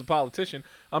about him as a politician.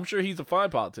 I'm sure he's a fine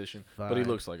politician, but he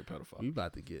Fine. looks like a pedophile. We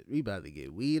about to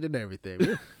get weed and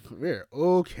everything. We're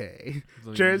okay.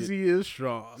 So Jersey is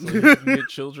strong. so he can get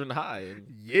children high and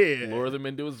Yeah. lure them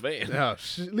into his van. No,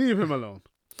 leave him alone.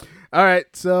 All right,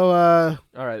 so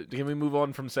All right, can we move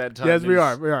on from sad times? yes, we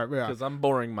are. Because I'm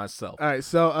boring myself. All right,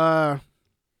 so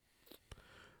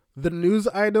the news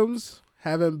items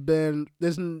haven't been.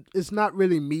 It's not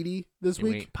really meaty this And we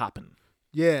week. ain't popping.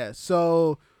 Yeah,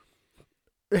 so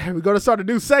we're gonna start a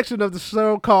new section of the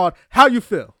show called "How You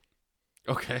Feel."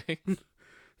 Okay.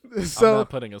 I'm So, not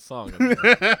putting a song in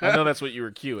there. I know that's what you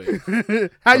were cueing.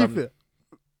 how but you I'm feel?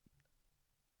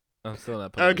 I'm still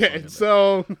not putting a song Okay, in there.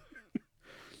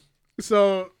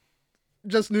 so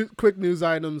just quick news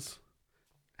items.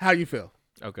 How you feel?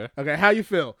 Okay. Okay, how you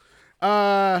feel?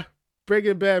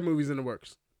 Breaking Bad movies in the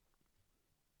works.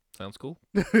 Sounds cool.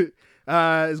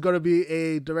 It's going to be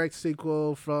a direct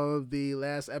sequel from the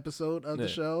last episode of the Yeah.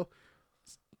 show,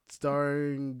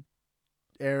 starring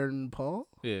Aaron Paul.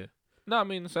 Yeah. No, I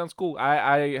mean, it sounds cool.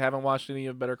 I haven't watched any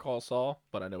of Better Call Saul,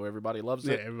 but I know everybody loves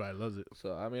Yeah, it. everybody loves it.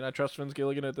 So, I mean, I trust Vince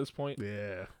Gilligan at this point.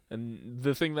 Yeah. And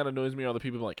the thing that annoys me are the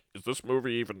people like, is this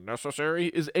movie even necessary?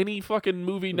 Is any fucking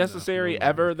movie necessary no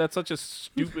ever? That's such a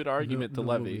stupid argument to no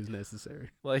levy. movie's necessary.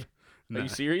 Like, Nah. are you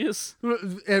serious?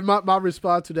 And my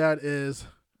response to that is,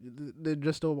 they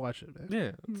just don't watch it, man.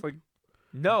 Yeah. It's like,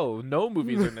 no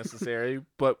movies are necessary,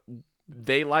 but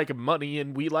they like money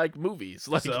and we like movies.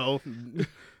 Like, So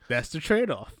that's the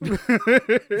trade-off.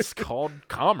 it's called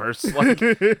commerce. Like,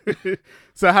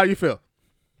 So how you feel?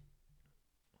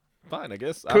 fine, I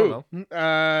guess. I don't Cool.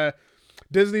 know.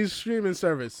 Disney's streaming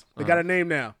service. They got a name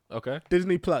now. Okay.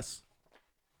 Disney Plus.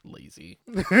 Lazy.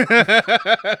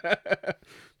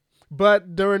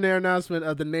 But during their announcement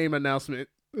of the name announcement,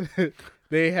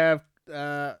 they have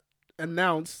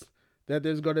announced that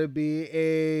there's going to be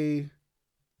a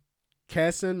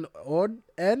Cassian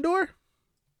Andor?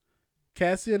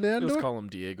 Cassian Let's Andor? call him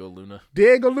Diego Luna.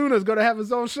 Diego Luna's going to have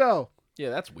his own show. Yeah,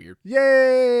 that's weird.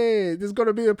 Yay! There's going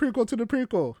to be a prequel to the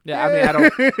prequel. Yeah, I mean, I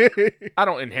don't I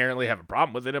don't inherently have a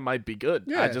problem with it. It might be good.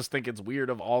 Yeah. I just think it's weird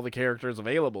of all the characters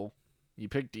available. You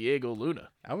pick Diego Luna.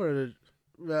 I would have.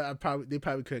 They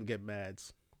probably couldn't get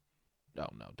Mads. Oh,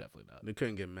 no, definitely not. They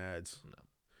couldn't get Mads. No.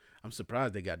 I'm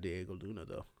surprised they got Diego Luna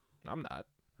though. I'm not.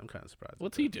 I'm kind of surprised.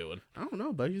 What's he doing? I don't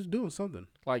know, but he's doing something.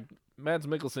 Like, Mads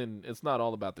Mikkelsen, it's not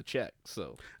all about the check.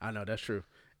 So, I know that's true.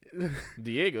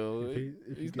 Diego, If he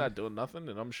he's get- not doing nothing,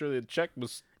 and I'm sure the check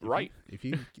was right. If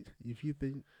you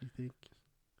think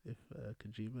if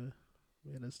Kojima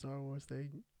made a Star Wars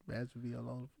thing, Mads would be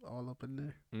all up in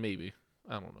there. Maybe.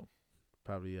 I don't know.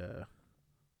 Probably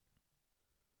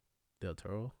Del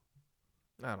Toro.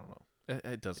 I don't know.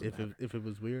 It doesn't matter. If it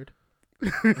was weird.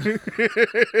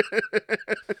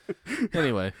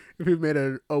 Anyway. If he made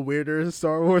a weirder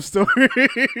Star Wars story.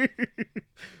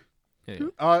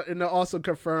 Anyway. And they also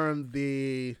confirmed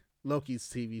the Loki's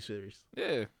TV series.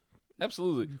 Yeah,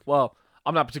 absolutely. Well,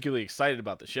 I'm not particularly excited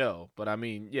about the show, but I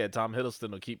mean, yeah, Tom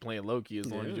Hiddleston will keep playing Loki as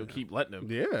long as you'll keep letting him.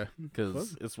 Yeah,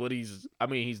 Because it's what he's, I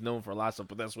mean, he's known for a lot of stuff,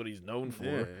 but that's what he's known for.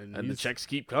 Yeah, and and the he's- checks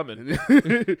keep coming.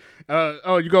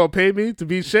 oh, you gonna pay me to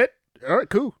be shit? All right,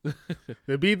 cool.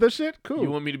 To be the shit, cool.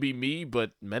 You want me to be me,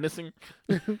 but menacing?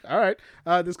 All right.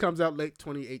 This comes out late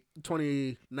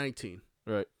 2019.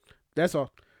 Right. That's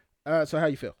all. So how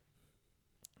you feel?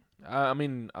 I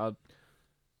mean,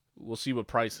 we'll see what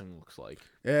pricing looks like.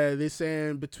 They're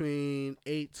saying between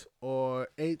 $8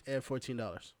 and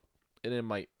 $14. And it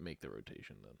might make the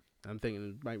rotation then. I'm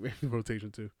thinking it might make the rotation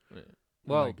too. Yeah.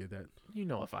 I Well, might get that. you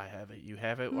know, if I have it, you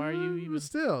have it. Why are you even?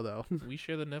 Still though? We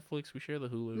share the Netflix, we share the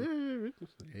Hulu.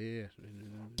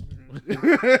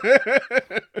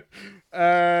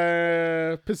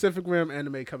 Yeah. Pacific Rim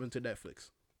anime coming to Netflix.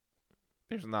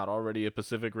 There's not already a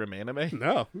Pacific Rim anime.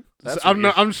 No, That's I'm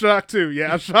weird. I'm shocked too.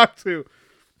 Yeah, I'm shocked too.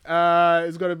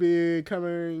 It's gonna be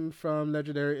coming from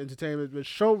Legendary Entertainment with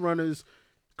showrunners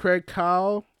Craig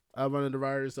Cowell, one of the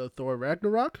writers of Thor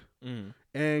Ragnarok, Mm.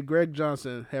 and Greg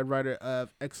Johnson, head writer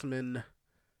of X-Men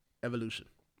Evolution.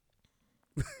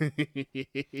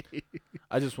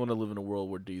 I just want to live in a world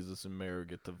where Jesus and Mary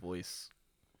get to voice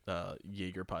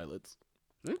Jaeger pilots.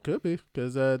 It could be,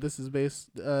 because this is based.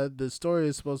 The story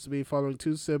is supposed to be following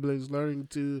two siblings learning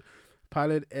to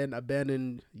pilot an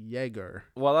abandoned Jaeger.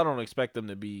 Well, I don't expect them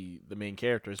to be the main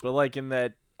characters, but like in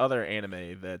that other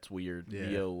anime that's weird, Yeah.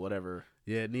 Neo, whatever.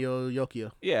 Yeah, Neo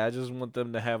Yokio. Yeah, I just want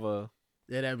them to have a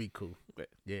Yeah, that'd be cool. Wait.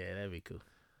 Yeah, that'd be cool.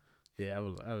 Yeah,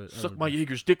 I would suck my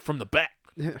Jaeger's dick from the back.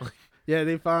 Yeah,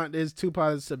 they found there's two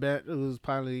pilots who's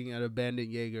piloting an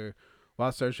abandoned Jaeger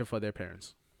while searching for their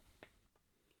parents.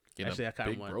 Actually, I kind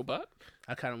of big want robot.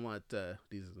 I kind of want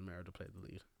Deezus and Mero to play the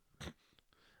lead.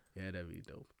 Yeah, that'd be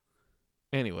dope.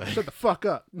 Anyway, Shut the fuck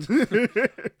up.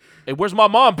 hey, where's my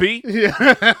mom, B? Yeah.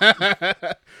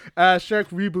 Shrek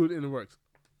reboot in the works.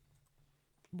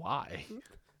 Why?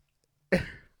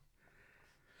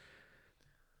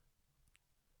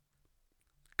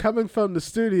 Coming from the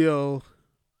studio,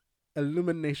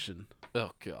 Illumination.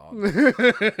 Oh God.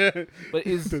 But But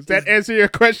does that answer your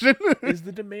question? is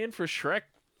the demand for Shrek?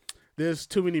 There's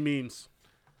too many memes.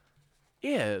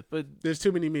 Yeah, but There's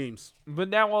too many memes.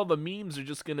 now all the memes are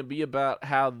just gonna be about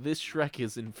how this Shrek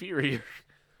is inferior.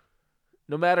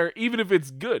 No matter, even if it's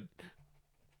good.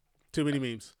 Too many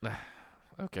memes.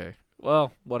 Okay.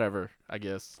 Well, whatever. I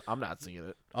guess I'm not seeing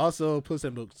it. Also, Puss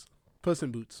in Boots. Puss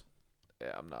in Boots.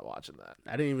 Yeah, I'm not watching that.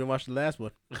 I didn't even watch the last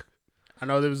one. I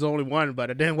know there was only one, but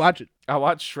I didn't watch it. I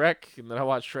watched Shrek, and then I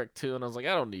watched Shrek 2, and I was like,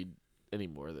 I don't need any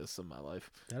more of this in my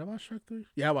life. Did I watch Shrek 3?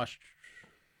 Yeah, I watched.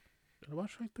 Did I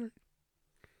watch Shrek 3?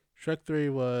 Shrek 3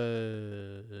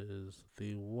 was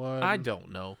the one. I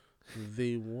don't know.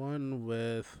 The one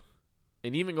with.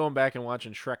 And even going back and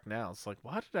watching Shrek now, it's like,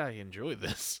 why did I enjoy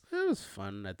this? It was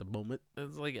fun at the moment.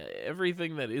 It's like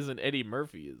everything that isn't Eddie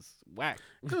Murphy is whack.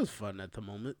 It was fun at the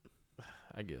moment.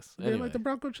 I guess. You didn't Anyway, like the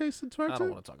Bronco chase in I Shrek don't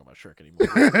 2? want to talk about Shrek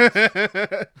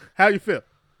anymore. How you feel?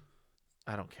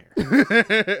 I don't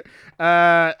care.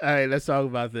 All right, let's talk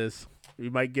about this. We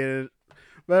might get it,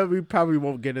 but we probably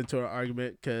won't get into an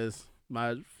argument because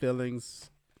my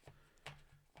feelings.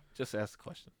 Just ask the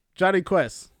question. Johnny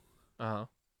Quest Uh-huh.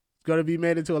 going to be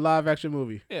made into a live action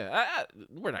movie. Yeah,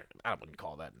 we're not. I wouldn't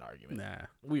call that an argument. Nah.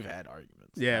 We've had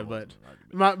arguments. Yeah, That but wasn't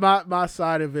an argument. my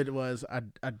side of it was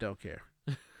I don't care.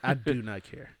 I do not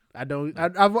care. I don't.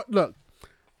 I look.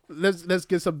 Let's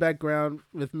get some background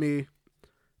with me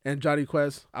and Johnny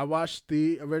Quest. I watched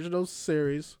the original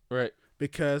series Right.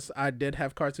 because I did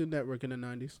have Cartoon Network in the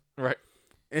 90s. Right.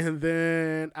 And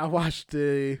then I watched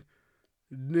the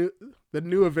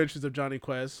new Adventures of Johnny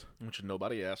Quest. Which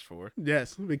nobody asked for.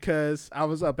 Yes, because I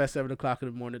was up at 7:00 in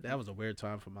the morning. That was a weird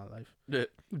time for my life. Yeah.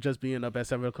 Just being up at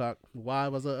 7:00. Why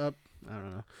was I up? I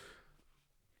don't know.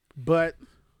 But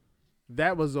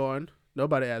that was on.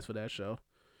 Nobody asked for that show.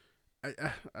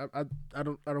 I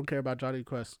don't care about Johnny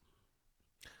Quest.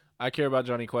 I care about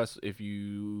Johnny Quest if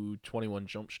you 21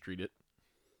 Jump Street it.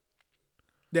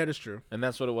 That is true. And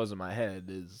that's what it was in my head,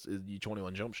 is you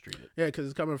 21 Jump Street it. Yeah, because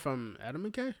it's coming from Adam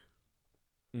McKay.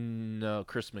 No,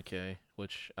 Chris McKay,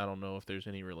 which I don't know if there's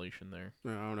any relation there. I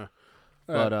don't know.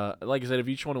 But like I said, if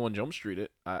you 21 Jump Street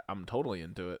it, I'm totally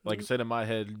into it. Like I said in my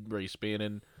head, Race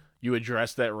Bannon, you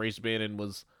addressed that Race Bannon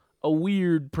was a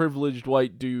weird, privileged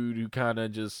white dude who kind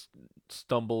of just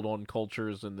stumbled on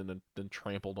cultures and then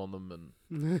trampled on them,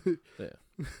 and yeah,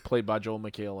 played by Joel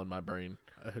McHale in my brain.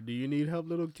 Do you need help,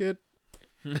 little kid?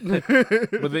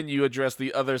 But then you address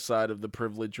the other side of the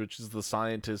privilege, which is the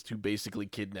scientist who basically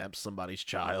kidnaps somebody's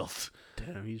child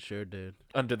Damn, he sure did.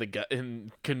 under the gut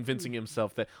and convincing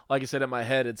himself that, like I said in my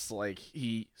head, it's like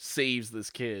he saves this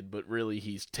kid, but really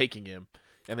he's taking him.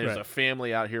 And there's Right. a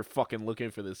family out here fucking looking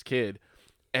for this kid.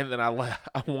 And then I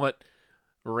want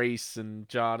Race and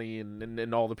Johnny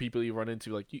and all the people you run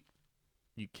into, like, you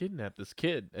kidnapped this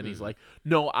kid. And he's like,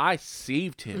 no, I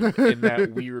saved him, in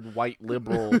that weird white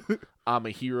liberal I'm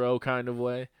a hero kind of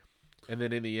way. And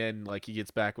then in the end, like, he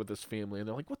gets back with his family and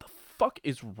they're like, what the fuck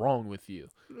is wrong with you?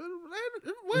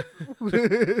 What?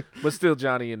 But still,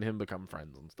 Johnny and him become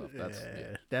friends and stuff.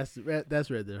 That's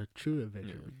where the true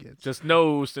adventure begins. Just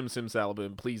no Sim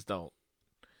Salabim, please don't.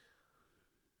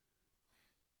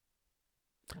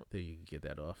 Then you can get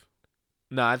that off.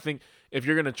 No, I think if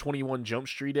you're gonna 21 Jump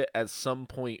Street it, at some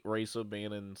point Race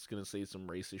O'Bannon's gonna say some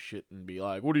racist shit and be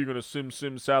like, "What are you gonna Sim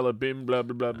Salabim blah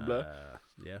blah blah blah blah."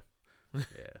 Yeah.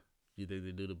 Yeah. You think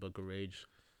they do the Book of Rage?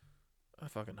 I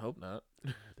fucking hope not.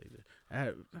 I think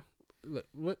look,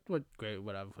 what grade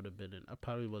would I would have been in? I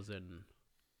probably was in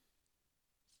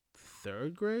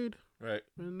 3rd grade Right.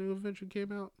 when New Adventure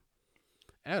came out.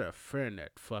 I had a friend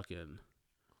that fucking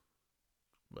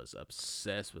was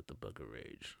obsessed with the Book of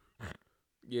Rage.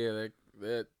 Yeah,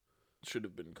 that should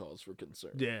have been cause for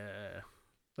concern. Yeah.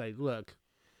 Like, look,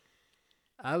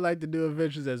 I like the New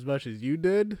Adventures as much as you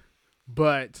did,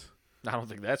 but I don't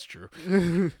think that's true.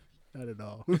 not at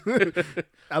all.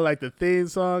 I like the theme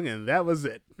song, and that was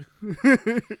it.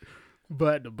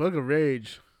 But the Book of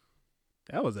Rage,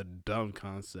 that was a dumb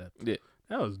concept. Yeah.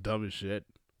 That was dumb as shit.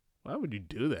 Why would you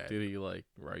do that? Did he like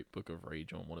write Book of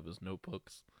Rage on one of his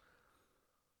notebooks?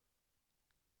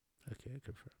 I can't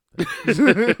confirm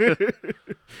that.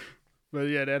 But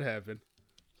yeah, that happened.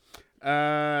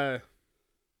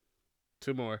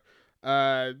 2 more.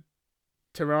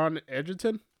 Teron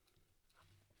Edgerton.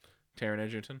 Taron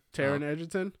Egerton. Taron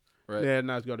Egerton. Right. Yeah,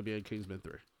 now it's going to be in Kingsman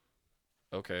 3.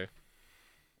 Okay.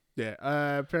 Yeah.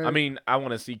 I mean, I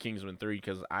want to see Kingsman 3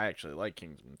 because I actually like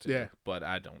Kingsman 2. Yeah. But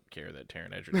I don't care that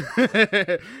Taron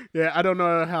Egerton. Yeah, I don't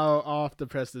know how off the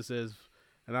press this is,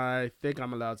 and I think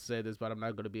I'm allowed to say this, but I'm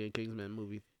not going to be in Kingsman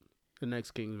movie, the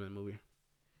next Kingsman movie.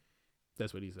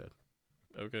 That's what he said.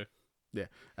 Okay. Yeah.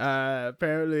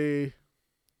 Apparently,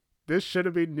 this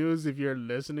shouldn't be news if you're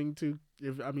listening to,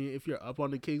 if you're up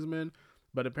on the Kingsman,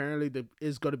 but apparently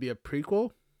it's going to be a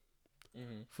prequel.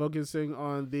 Mm-hmm. Focusing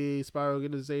on the spy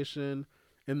organization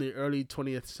in the early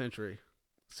 20th century,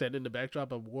 set in the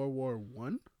backdrop of World War I.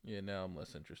 Yeah, now I'm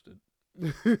less interested.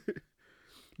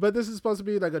 But this is supposed to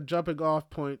be like a jumping off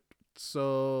point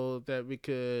so that we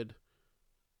could,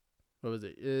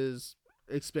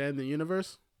 expand the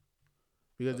universe.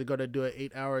 Because they're going to do an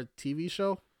 8-hour TV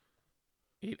show.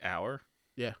 8 hour?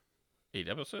 Yeah. 8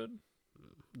 episode?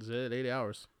 Is it 8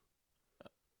 hours?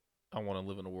 I want to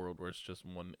live in a world where it's just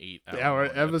 1 8 hour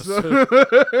long episode.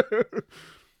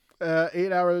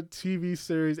 8-hour TV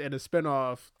series and a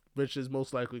spinoff, which is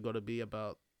most likely going to be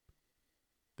about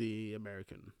the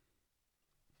American.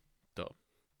 Dope.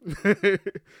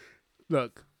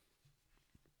 Look.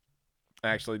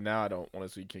 Actually, now I don't want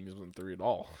to see Kingsman 3 at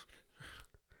all.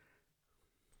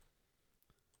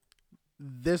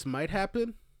 This might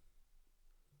happen.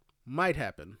 Might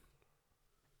happen.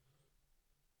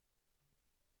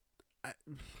 I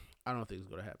don't think it's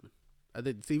going to happen. I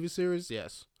think the TV series,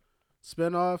 yes.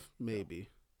 Spinoff, maybe.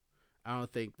 I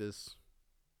don't think this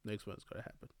next one's going to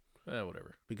happen.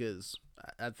 Whatever. Because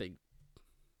I think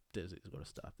Disney's going to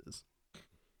stop this. I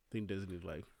think Disney's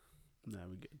like, nah,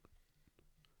 we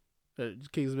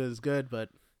good. Kingsman is good, but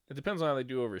It depends on how they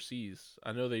do overseas.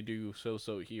 I know they do so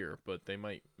here, but they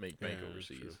might make bank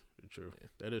overseas. True. Yeah.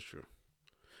 That is true.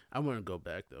 I want to go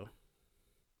back, though.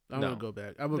 I No. want to go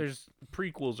back. There's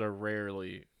prequels are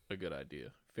rarely a good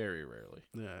idea. Very rarely.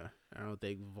 Yeah, I don't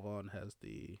think Vaughn has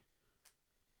the.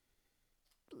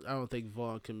 I don't think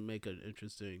Vaughn can make an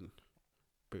interesting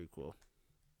prequel.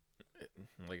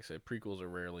 Like I said, prequels are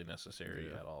rarely necessary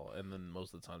Yeah. at all, and then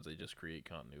most of the times they just create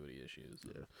continuity issues.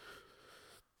 Yeah,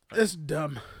 it's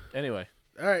dumb. Anyway.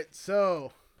 All right,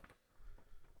 so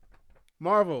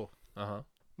Marvel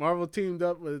teamed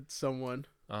up with someone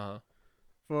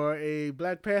for a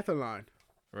Black Panther line.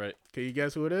 Right. Can you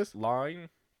guess who it is? Line.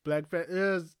 Black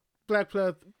Panther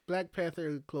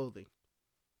clothing.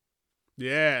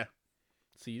 Yeah.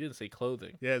 See, you didn't say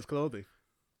clothing. Yeah, it's clothing.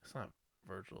 It's not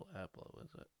Virgil Abloh,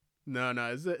 is it? No,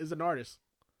 it's an artist.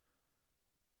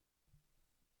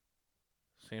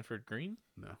 Sanford Green?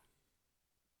 No.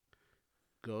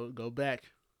 Go back.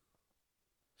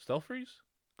 Stelfreeze?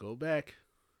 Go back.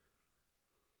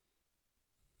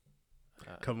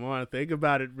 Come on, think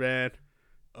about it, man.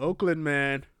 Oakland,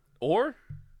 man. Or?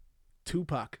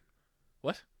 Tupac.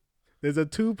 What? There's a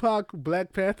Tupac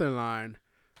Black Panther line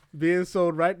being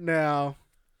sold right now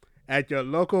at your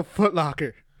local Foot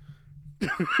Locker.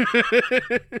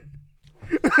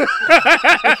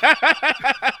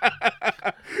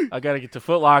 I gotta get to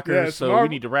Foot Locker, Yes, so we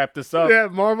need to wrap this up. Yeah,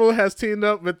 Marvel has teamed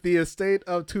up with the estate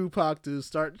of Tupac to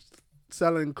start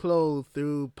selling clothes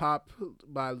through Pop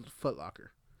by Foot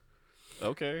Locker.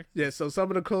 Okay. Yeah, so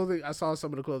some of the clothing, I saw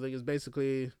some of the clothing is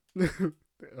basically a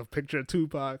picture of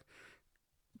Tupac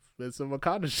with some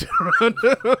Wakanda shit around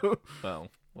him.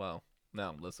 Well, now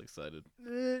I'm less excited.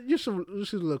 You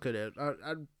should look at it.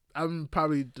 I'm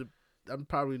probably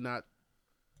not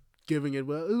giving it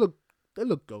well. It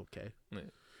looked okay. Yeah.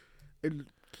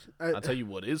 I'll tell you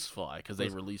what is fly, because they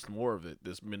released more of it.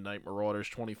 This Midnight Marauders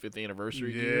 25th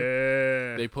anniversary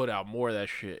gear. They put out more of that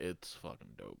shit. It's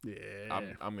fucking dope.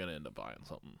 Yeah. I'm gonna end up buying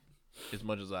something. As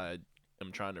much as I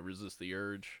am trying to resist the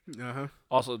urge. Uh-huh.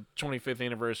 Also, 25th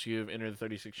anniversary of Enter the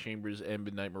 36 Chambers and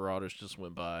Midnight Marauders just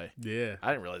went by. Yeah. I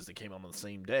didn't realize they came out on the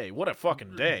same day. What a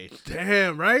fucking day.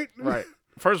 Damn, right? Right.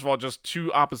 First of all, just two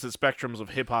opposite spectrums of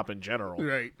hip hop in general.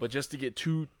 Right. But just to get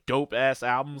two dope ass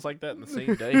albums like that in the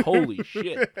same day, holy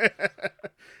shit.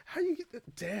 How you get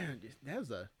that? Damn,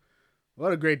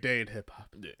 what a great day in hip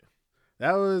hop. Yeah.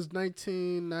 That was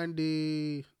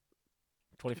 1990.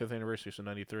 25th anniversary, so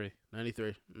 93.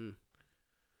 93.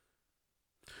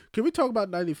 Can we talk about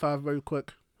 95 very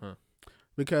quick? Huh.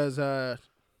 Because this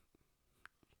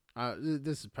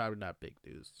is probably not big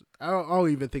news. I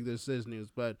don't even think this is news,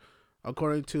 but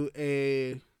according to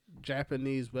a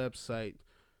Japanese website,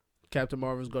 Captain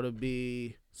Marvel is going to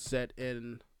be set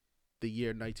in the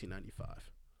year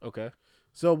 1995. Okay.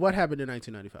 So what happened in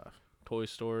 1995? Toy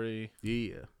Story.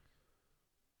 Yeah.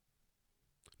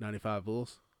 95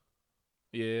 Bulls.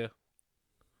 Yeah.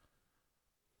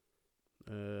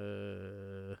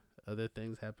 Other other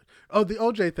things happened. Oh, the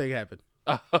OJ thing happened.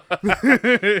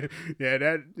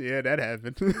 that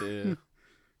happened. Yeah.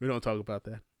 We don't talk about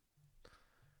that.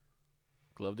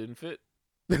 Glove didn't fit.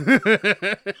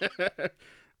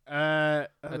 I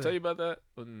I tell you about that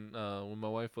when my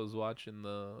wife was watching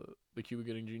the Cuba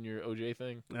Gooding Jr. OJ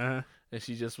thing, Uh-huh. and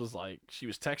she just was like, she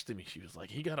was texting me. She was like,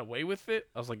 "He got away with it."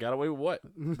 I was like, "Got away with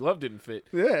what? Glove didn't fit."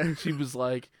 Yeah. She was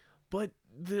like, "But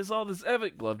there's all this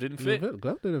evidence. Glove didn't fit."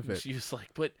 Glove didn't fit. She was like,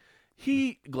 "But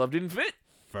glove didn't fit."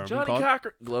 Furman Johnny called,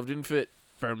 Cochran, glove didn't fit.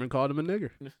 Furman called him a nigger.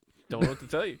 Don't know what to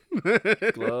tell you.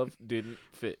 Glove didn't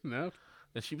fit. No.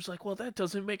 And she was like, "Well, that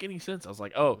doesn't make any sense." I was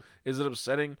like, "Oh, is it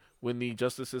upsetting when the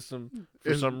justice system,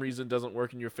 for some reason, doesn't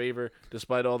work in your favor,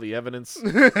 despite all the evidence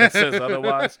that says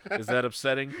otherwise? Is that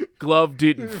upsetting?" Glove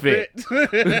didn't fit.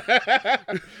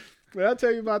 But I'll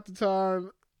tell you about the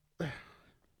time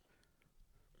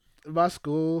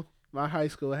my high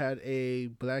school had a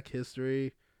Black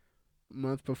History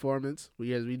Month performance. We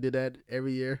did that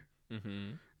every year.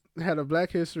 Mm-hmm. Had a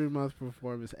Black History Month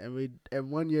performance, and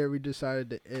one year we decided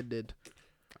to end it.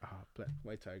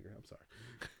 White Tiger.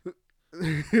 I'm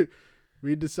sorry.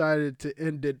 We decided to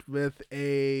end it with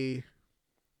a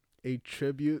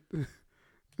tribute to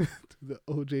the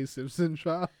O.J. Simpson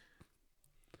trial.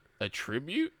 A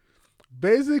tribute?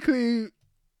 Basically,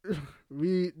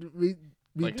 we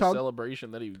Like a talked celebration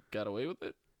that he got away with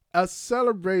it? a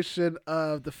celebration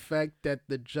of the fact that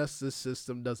the justice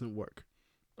system doesn't work.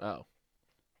 Oh.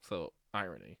 So,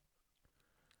 irony.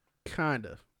 Kind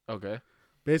of. Okay.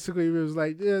 Basically, it was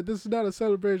like, yeah, this is not a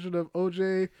celebration of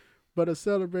OJ, but a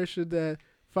celebration that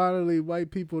finally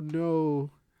white people know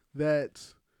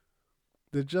that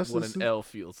the justice. What an L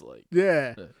feels like.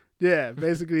 Yeah,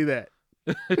 basically that.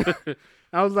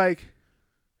 I was like,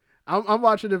 I'm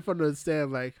watching it from the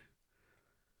stand, like,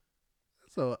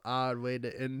 that's an odd way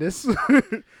to end this.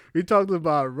 We talked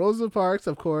about Rosa Parks,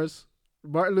 of course,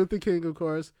 Martin Luther King, of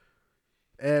course,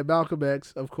 and Malcolm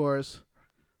X, of course.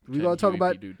 We gonna talk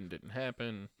about Huey P. Newton didn't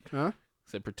happen. Huh?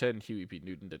 Said pretend Huey P.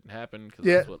 Newton didn't happen because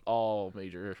Yeah. that's what all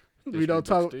major We don't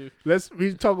history talk. books do.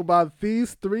 We talk about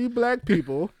these three black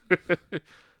people,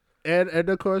 and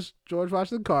of course George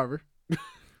Washington Carver.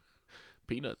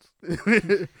 Peanuts.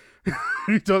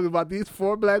 We talk about these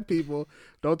four black people.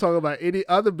 Don't talk about any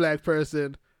other black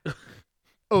person.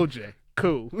 OJ,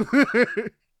 cool.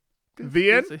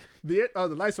 The end. The end. Oh,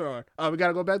 the lights are on. Oh, we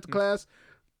gotta go back to class.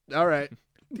 All right.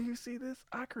 Do you see this?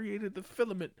 I created the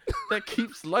filament that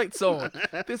keeps lights on.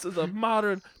 This is a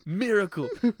modern miracle,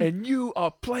 and you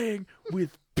are playing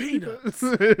with peanuts.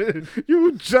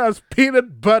 You just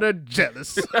peanut butter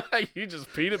jealous. You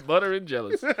just peanut butter and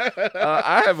jealous.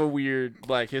 I have a weird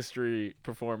Black History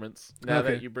performance now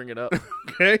Okay. that you bring it up,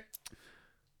 Okay.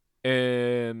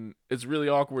 and it's really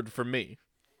awkward for me.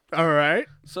 All right.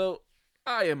 So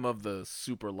I am of the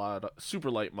super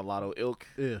light mulatto ilk.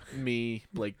 Yeah. Me,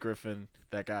 Blake Griffin,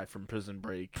 that guy from Prison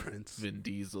Break, Prince. Vin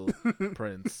Diesel,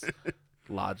 Prince,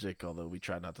 Logic, although we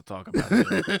try not to talk about him.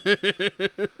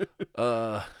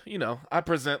 I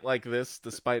present like this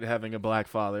despite having a black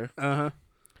father. Uh-huh.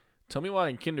 Tell me why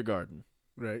in kindergarten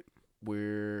Right.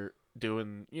 we're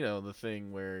doing, the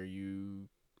thing where you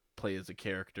play as a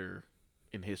character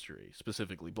in history,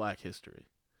 specifically black history.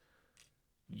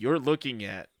 You're looking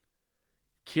at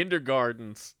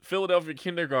Philadelphia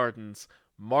kindergartens,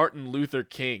 Martin Luther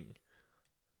King.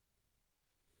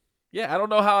 Yeah, I don't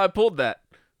know how I pulled that.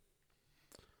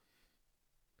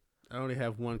 I only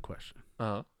have one question.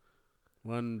 Uh-huh.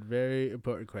 One very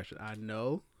important question. I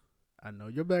know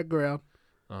your background.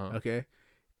 Uh-huh. Okay.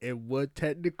 It would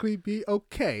technically be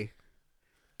okay.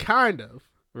 Kind of.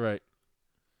 Right.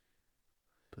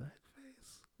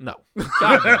 Blackface. No.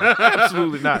 God, no.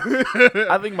 Absolutely not.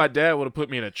 I think my dad would have put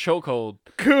me in a chokehold.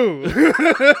 Cool.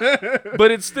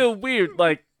 But it's still weird.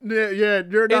 Like, yeah,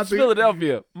 you're not it's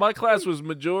Philadelphia. My class was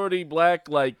majority black,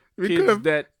 like, We kids could've-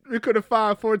 that, We could have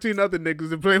found 14 other niggas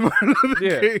to play Martin Luther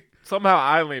yeah. King. Somehow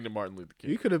I landed Martin Luther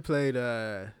King. You could have played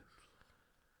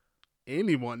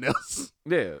anyone else.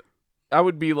 Yeah. I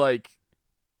would be like,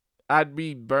 I'd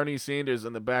be Bernie Sanders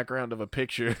in the background of a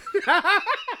picture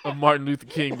of Martin Luther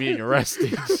King being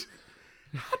arrested.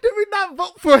 How did we not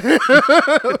vote for him?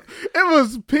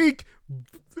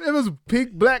 It was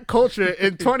peak black culture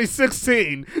in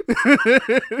 2016.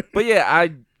 But yeah,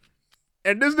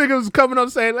 And this nigga was coming up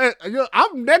saying, "Yo,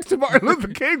 I'm next to Martin Luther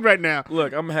King right now."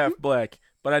 look, I'm half black,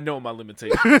 but I know my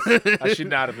limitations. I should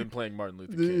not have been playing Martin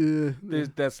Luther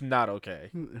King. That's not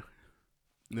okay.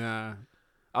 Nah.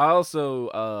 I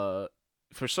also,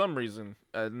 for some reason,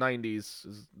 90s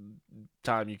is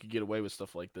time you could get away with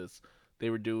stuff like this. They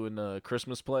were doing a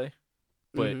Christmas play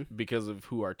but because of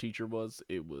who our teacher was,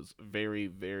 it was very,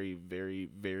 very, very,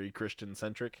 very Christian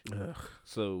centric.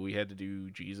 So we had to do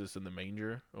Jesus in the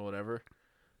manger or whatever.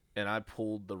 And I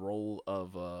pulled the role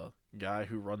of a guy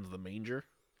who runs the manger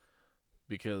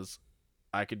because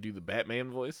I could do the Batman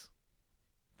voice.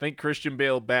 Think Christian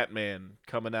Bale Batman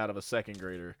coming out of a second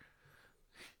grader.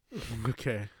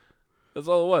 Okay. That's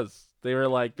all it was. They were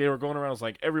going around. I was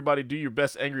like, everybody do your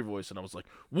best angry voice. And I was like,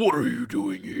 what are you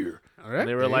doing here? All right. And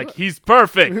they were like, he's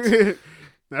perfect.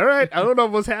 All right. I don't know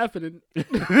what's happening.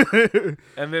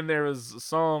 And then there was a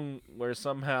song where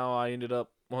somehow I ended up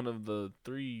one of the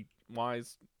 3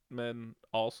 wise men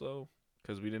also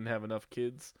because we didn't have enough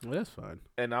kids. Well, that's fine.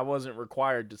 And I wasn't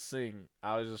required to sing.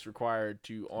 I was just required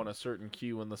to, on a certain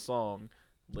cue in the song,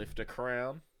 lift a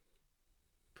crown,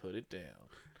 put it down.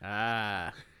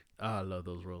 Ah. Oh, I love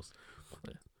those roles.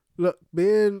 Look,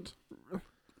 being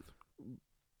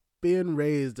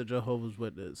raised a Jehovah's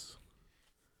Witness,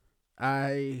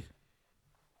 I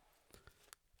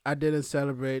didn't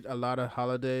celebrate a lot of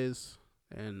holidays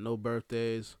and no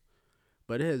birthdays,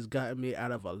 but it has gotten me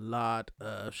out of a lot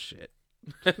of shit.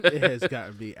 It has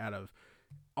gotten me out of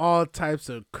all types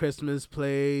of Christmas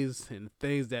plays and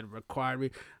things that require me.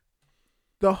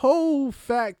 The whole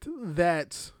fact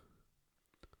that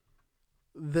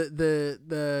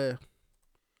the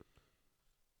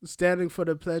standing for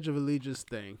the Pledge of Allegiance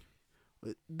thing,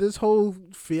 this whole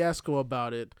fiasco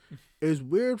about it is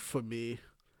weird for me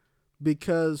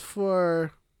because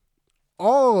for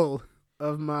all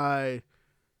of my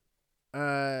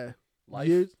Life?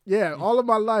 all of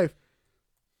my life,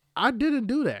 I didn't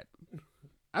do that.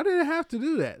 I didn't have to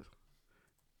do that.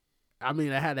 I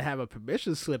mean, I had to have a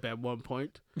permission slip at one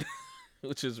point.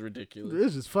 Which is ridiculous.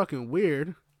 This is fucking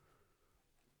weird.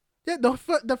 Yeah, the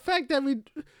fact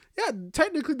that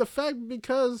technically the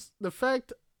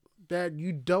fact that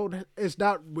you don't, it's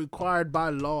not required by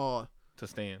law to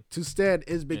stand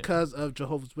is because of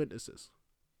Jehovah's Witnesses.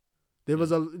 There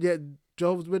was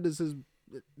Jehovah's Witnesses.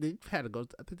 They had to go.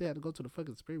 I think they had to go to the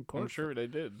fucking Supreme Court. I'm sure they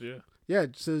did. Yeah. Yeah,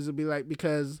 so it'd be like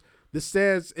because the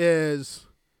stance is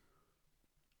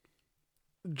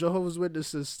Jehovah's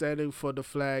Witnesses standing for the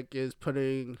flag is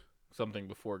putting something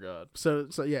before God. So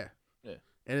yeah. Yeah.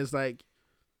 And it's like,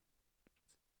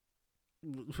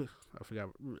 I forgot,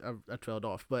 I trailed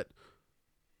off, but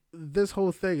this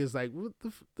whole thing is like, what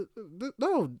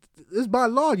no, it's by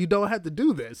law. You don't have to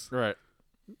do this. Right.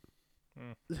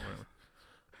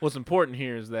 What's important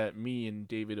here is that me and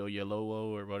David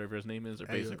Oyelowo, or whatever his name is, are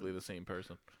basically the same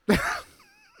person.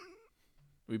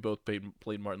 We both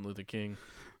played Martin Luther King.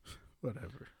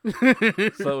 Whatever.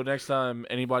 So next time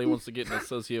anybody wants to get in a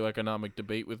socioeconomic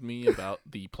debate with me about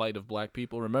the plight of black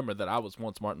people, remember that I was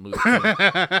once Martin Luther King.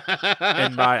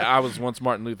 And by I was once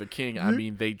Martin Luther King, I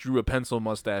mean they drew a pencil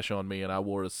mustache on me and I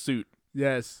wore a suit.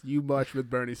 Yes, you marched with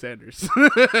Bernie Sanders.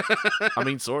 I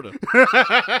mean, sort of.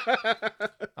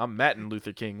 I'm Martin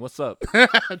Luther King. What's up?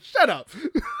 Shut up.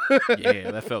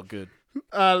 Yeah, that felt good.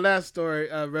 Last story.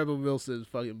 Rebel Wilson is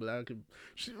fucking black.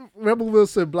 Rebel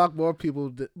Wilson blocked more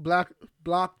people. Blocked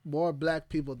more black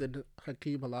people than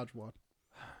Hakeem Olajuwon.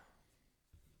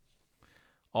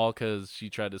 All because she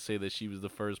tried to say that she was the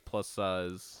first plus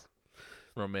size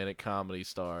romantic comedy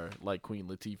star, like Queen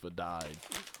Latifah died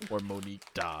or Monique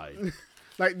died.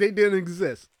 Like they didn't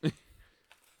exist.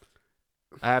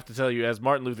 I have to tell you, as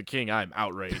Martin Luther King, I'm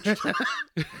outraged.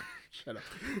 Shut up.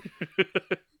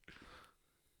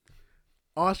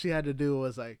 All she had to do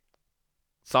was like,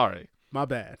 sorry, my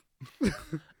bad.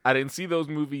 I didn't see those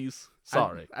movies.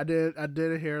 Sorry. I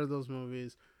didn't hear those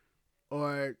movies,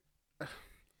 or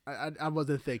I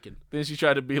wasn't thinking. Then she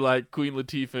tried to be like Queen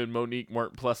Latifah and Monique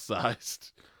weren't plus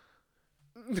sized.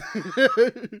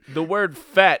 The word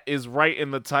fat is right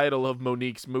in the title of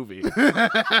Monique's movie.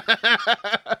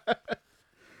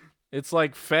 It's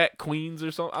like Fat Queens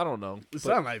or something. I don't know. It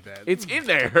sounds like that. It's in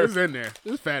there. It's in there.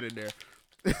 There's fat in there.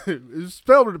 It's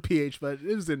spelled with a PH, but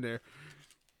it was in there.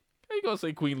 How you gonna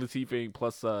say Queen Latifah ain't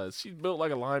plus size? She's built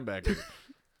like a linebacker.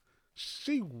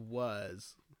 She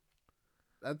was.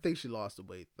 I think she lost the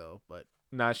weight though, but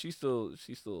Nah, she's still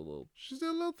a little. She's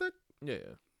still a little thick. Yeah,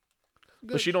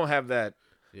 Good. but she don't have that.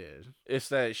 Yeah, It's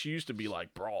that she used to be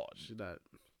like broad. she's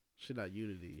not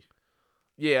Unity.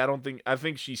 Yeah, I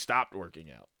think she stopped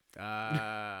working out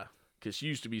Ah, because she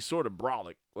used to be sort of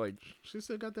brolic. Like, she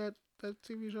still got that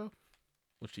TV show.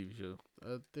 what TV show?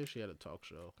 I think she had a talk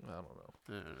show. I don't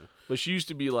know. Uh-uh. But she used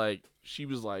to be like she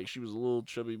was a little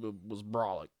chubby, but was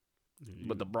brolic.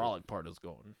 But the brolic part is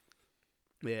gone.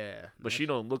 Yeah, But she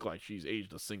don't look like she's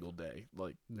aged a single day.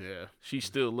 Like, yeah. she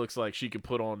still looks like she could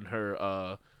put on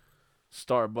her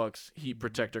Starbucks heat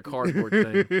protector cardboard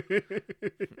thing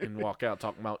and walk out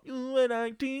talking about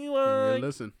UNITY.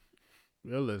 Listen.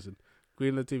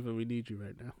 Queen Latifah, we need you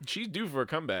right now. She's due for a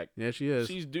comeback. Yeah, she is.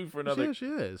 She's due for another. Yeah, she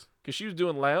is. Because she was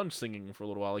doing lounge singing for a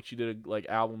little while. Like, she did like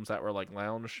albums that were like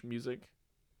lounge music.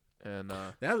 And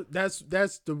that's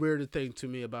the weird thing to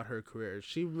me about her career.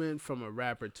 She went from a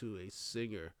rapper to a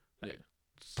singer, like,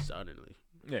 suddenly.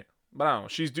 Yeah, but I don't know.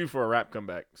 She's due for a rap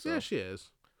comeback. So. Yeah, she is.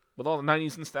 With all the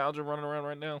 '90s nostalgia running around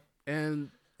right now,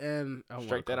 and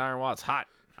Strike That Iron While It's hot.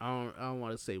 I don't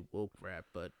want to say woke rap,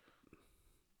 but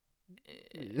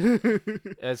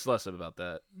it's less about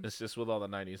that. It's just with all the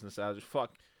 '90s nostalgia.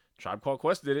 Fuck, Tribe Called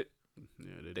Quest did it.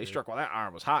 Yeah, they struck while that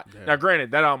iron was hot. Yeah. Now,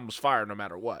 granted, that album was fire no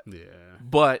matter what. Yeah,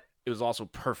 but it was also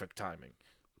perfect timing.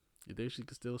 You think she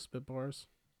could still spit bars?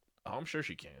 Oh, I'm sure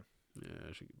she can.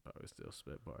 Yeah, she could probably still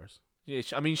spit bars. Yeah,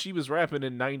 I mean, she was rapping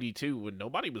in '92 when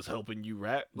nobody was helping you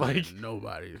rap. Like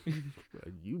nobody.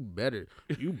 you better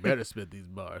spit these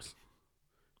bars.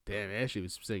 Damn, and she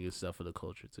was singing stuff for the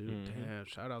culture too. Mm-hmm. Damn,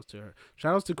 shout outs to her.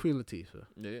 Shout outs to Queen Latifah.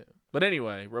 Yeah. But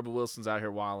anyway, Rebel Wilson's out here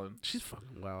wilding. She's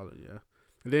fucking wilding, yeah.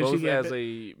 And then both as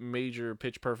a major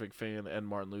Pitch Perfect fan and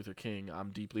Martin Luther King,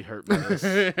 I'm deeply hurt by this.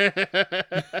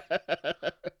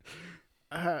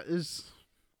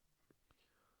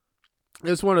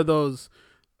 It's one of those.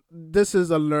 This is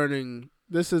a lesson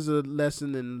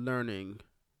in learning.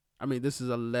 I mean, this is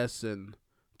a lesson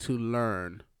to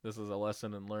learn. This is a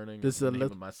lesson in learning. This is a name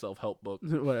of my self-help book.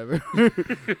 Whatever.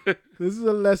 This is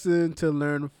a lesson to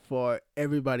learn for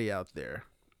everybody out there.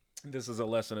 This is a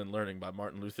lesson in learning by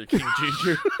Martin Luther King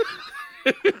Jr.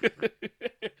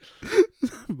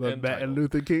 But Martin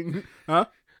Luther King, huh?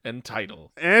 And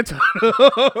title.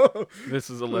 This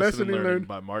is a lesson in learning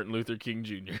by Martin Luther King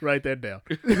Jr. Write that down.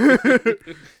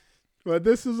 But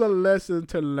this is a lesson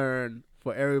to learn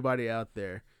for everybody out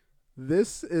there.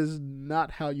 This is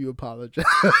not how you apologize.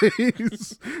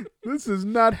 This is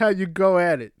not how you go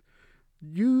at it.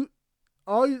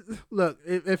 Look,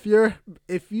 if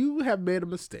you have made a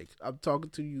mistake, I'm talking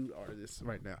to you artists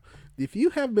right now. If you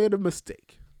have made a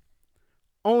mistake,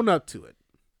 own up to it.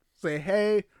 Say,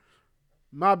 hey,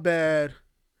 my bad.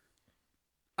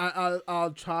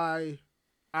 I'll try.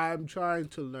 I'm trying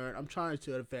to learn. I'm trying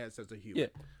to advance as a human. Yeah.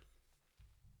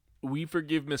 We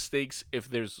forgive mistakes if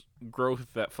there's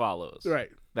growth that follows.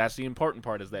 Right. That's the important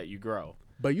part, is that you grow.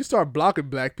 But you start blocking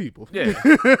black people. Yeah.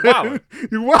 Wildin'.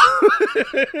 You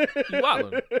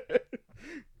wildin'.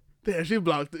 Damn, she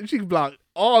blocked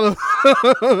all of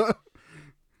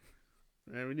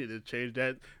Man, we need to change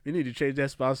that. We need to change that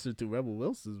sponsor to Rebel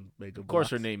Wilson's makeup. Of course,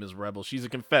 her name is Rebel. She's a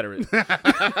Confederate.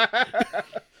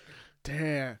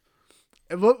 Damn.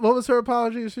 And what was her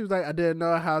apology? She was like, I didn't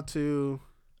know how to.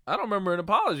 I don't remember an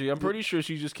apology. I'm pretty sure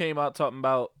she just came out talking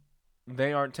about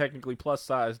they aren't technically plus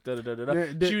size.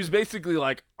 She was basically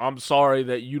like, I'm sorry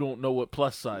that you don't know what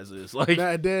plus size is. Like,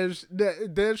 then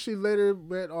she later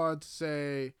went on to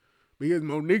say, because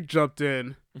Monique jumped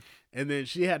in, and then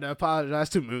she had to apologize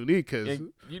to Monique because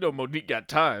you know Monique got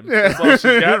time. That's all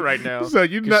she's got right now. So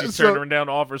she's turning down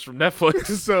offers from Netflix.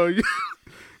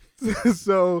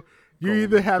 So you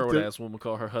either have to. Grown-ass woman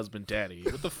call her husband daddy.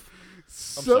 What the?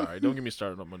 I'm sorry. Don't get me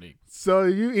started on Monique. So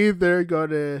you either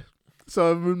gonna.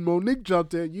 So when Monique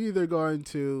jumped in, you either going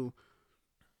to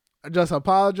just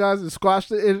apologize and squash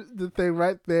the thing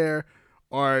right there,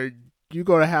 or you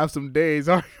gonna have some days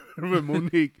arguing with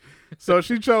Monique. So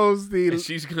she chose and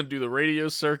she's gonna do the radio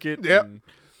circuit. Yep.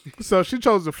 So she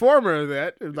chose the former of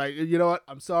that. Like, you know what?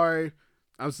 I'm sorry.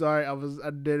 I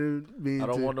didn't mean. I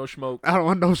don't want no smoke. I don't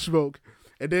want no smoke.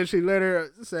 And then she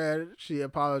later said she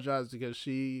apologized because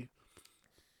she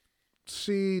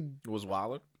was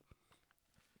wilding.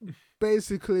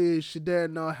 Basically, she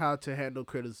didn't know how to handle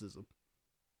criticism.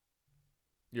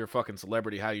 You're a fucking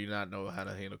celebrity. How do you not know how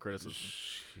to handle criticism?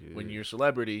 Shit. When you're a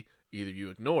celebrity, either you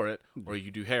ignore it or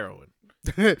you do heroin.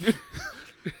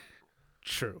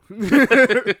 True.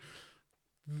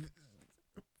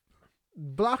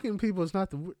 Blocking people is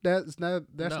not that's not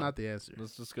the answer.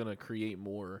 It's just gonna create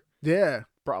more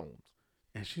problems.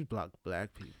 And she blocked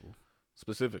black people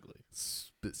specifically.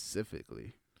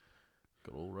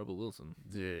 Good old Rebel Wilson.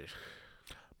 Yeah.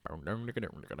 I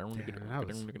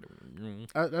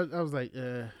was like,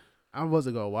 I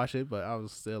wasn't gonna watch it, but I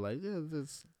was still like, yeah,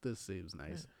 this seems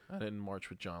nice. I didn't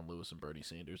march with John Lewis and Bernie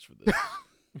Sanders for this.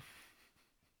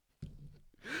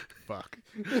 Fuck.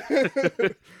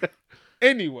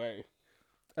 Anyway,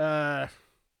 I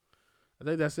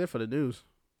think that's it for the news.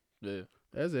 Yeah,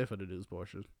 that's it for the news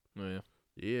portion. Oh, yeah.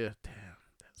 Yeah. Damn,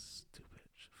 that's stupid.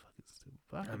 Fucking stupid.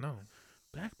 Fuck. I know.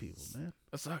 Black people, man.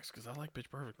 That sucks because I like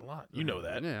Pitch Perfect a lot. You know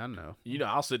that. Yeah, I know. You know,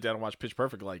 I'll sit down and watch Pitch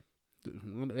Perfect like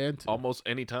 1 and 2. almost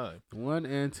any time. 1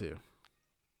 and 2.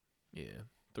 Yeah,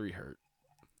 3 hurt.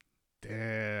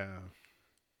 Damn.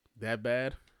 That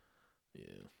bad?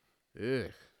 Yeah,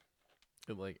 Ugh.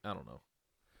 like I don't know.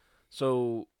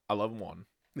 So I love 1,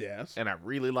 Yes. and I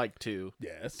really like 2.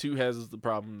 Yes. 2 has the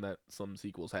problem that some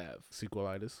sequels have,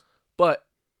 Sequelitis. but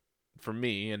for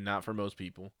me and not for most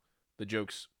people, the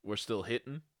jokes were still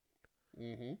hitting.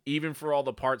 Mm-hmm. Even for all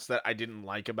the parts that I didn't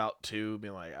like about 2,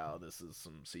 being like, oh, this is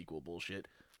some sequel bullshit,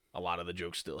 a lot of the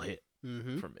jokes still hit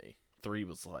for me. 3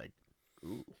 was like,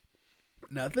 ooh,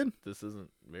 Nothing? this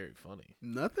isn't very funny.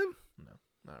 Nothing? No,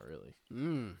 not really.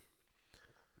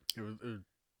 It was,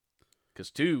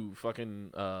 Because 2,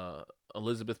 fucking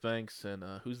Elizabeth Banks and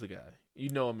who's the guy? You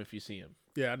know him if you see him.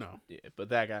 yeah, I know. Yeah, but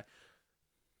that guy,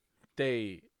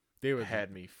 they were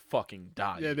had me fucking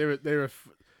dying. Yeah, they were.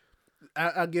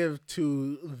 I give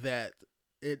 2 that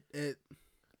it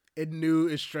knew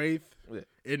its strength. Yeah.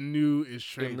 It knew its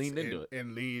strength And leaned into it.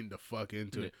 and leaned the fuck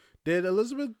into Yeah. it. Did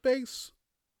Elizabeth Banks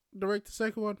direct the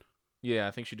second one? Yeah,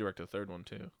 I think she directed the third one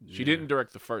too. She Yeah. didn't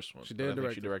direct the first one. She but did I think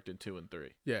direct she it. directed 2 and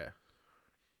 3. Yeah.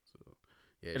 So,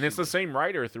 yeah, And she it's the did. same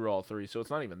writer through all 3, so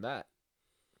it's not even that.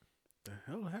 The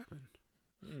hell happened?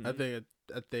 Mm.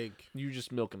 I think. You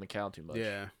just milking the cow too much.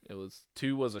 Yeah. It was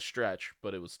 2 was a stretch,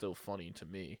 but it was still funny to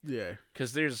me. Yeah.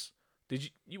 Because did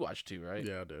you watch 2, right?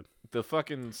 Yeah, I did. The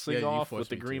fucking sing you off forced with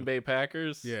the me Green to. Bay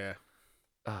Packers. Yeah.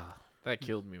 Ah, that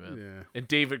killed me, man. Yeah. And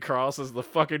David Cross is the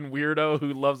fucking weirdo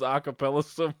who loves acapella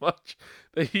so much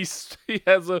that he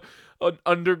has an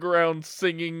underground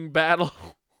singing battle.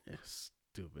 Yeah,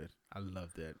 stupid. I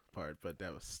love that part, but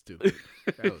that was stupid.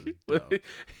 That was dumb.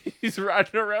 He's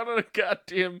riding around on a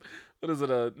goddamn, what is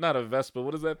it, not a Vespa,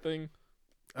 what is that thing?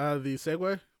 The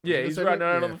Segway? Yeah, The he's Segway? riding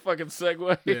around on Yeah. the fucking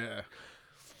Segway. Yeah.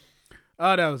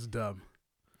 Oh, that was dumb.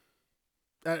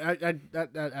 I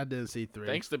didn't see 3.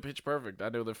 Thanks to Pitch Perfect, I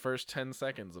know the first 10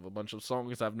 seconds of a bunch of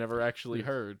songs I've never actually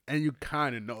heard. And you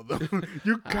kind of know them.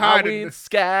 You I kind went of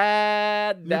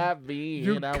skydiving.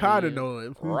 you I kind of went know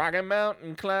them. Rocky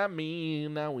Mountain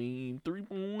climbing. I went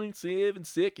 3.7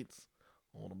 seconds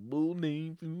on a bull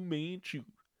named Fu Manchu.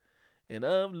 And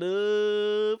I've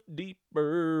loved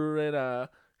deeper, and I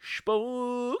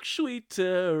spoke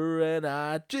sweeter, and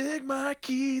I dig my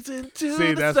keys into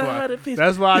See, the that's side why. of his.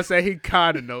 That's why I say he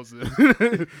kind of knows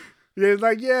it. Yeah, it's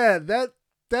like, yeah,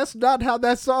 that's not how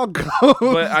that song goes.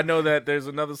 But I know that there's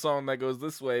another song that goes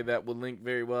this way that will link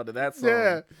very well to that song.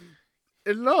 Yeah,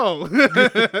 and no,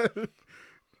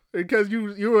 because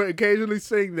you will occasionally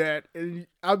sing that, and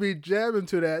I'll be jamming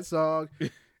to that song,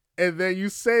 and then you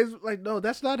say like, no,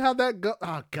 that's not how that goes.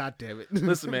 Oh, god damn it!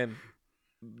 Listen, man,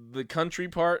 the country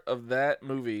part of that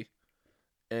movie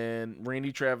and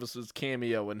Randy Travis's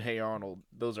cameo in Hey Arnold,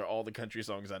 those are all the country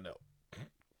songs I know.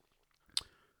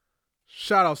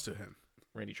 Shout outs to him.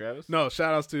 Randy Travis? No,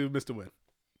 shout outs to Mr. Wynn.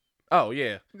 Oh,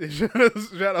 yeah. Shout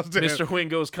outs to Mr. him. Wynn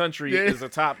Goes Country Yeah. is a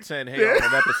top 10 Hey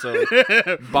Arnold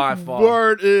episode by far.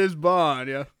 Word is bond,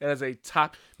 yeah. It has a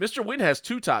top. Mr. Wynn has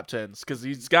 2 top 10s because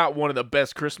he's got one of the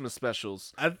best Christmas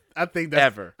specials I think that's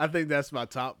ever. I think that's my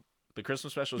top. The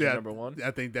Christmas special is Yeah, your number 1?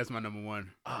 I think that's my number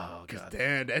 1. Oh, 'Cause God.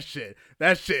 damn, that shit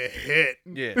hit.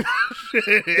 Yeah. Shit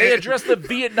hit. They addressed the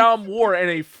Vietnam War in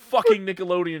a fucking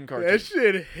Nickelodeon cartoon. That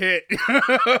shit hit.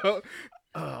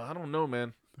 I don't know,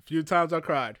 man. A few times I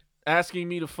cried. Asking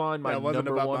me to find my That wasn't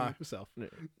number about 1. myself.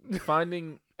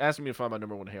 Asking me to find my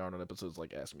number 1 Hey Arnold episode is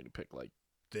like asking me to pick like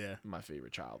Yeah, my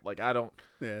favorite child. Like I don't.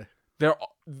 yeah.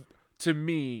 To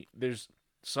me, there's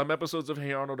some episodes of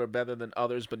Hey Arnold are better than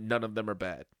others, but none of them are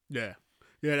bad. Yeah.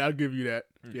 Yeah, I'll give you that.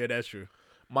 Yeah, that's true.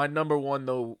 My number 1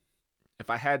 though, if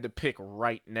I had to pick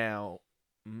right now,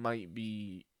 might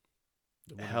be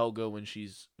Helga when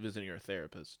she's visiting her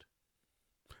therapist.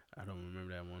 I don't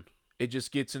remember that one. It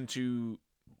just gets into.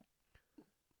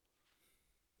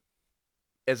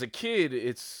 As a kid,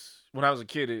 when I was a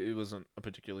kid, it wasn't a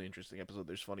particularly interesting episode.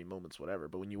 There's funny moments, whatever.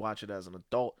 But when you watch it as an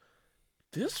adult,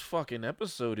 this fucking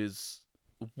episode is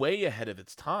way ahead of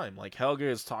its time. Like Helga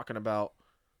is talking about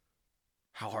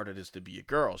how hard it is to be a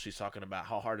girl. She's talking about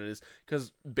how hard it is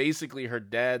because basically her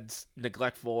dad's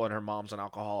neglectful and her mom's an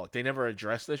alcoholic. They never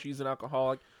address that she's an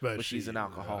alcoholic, but she's an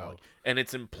alcoholic, and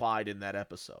it's implied in that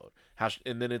episode.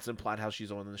 And then it's implied how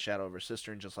she's only in the shadow of her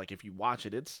sister. And just like if you watch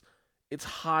it, it's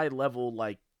high level.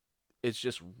 Like it's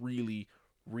just really,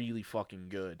 really fucking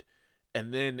good.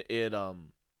 And then it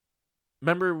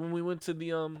remember when we went to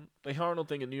the Arnold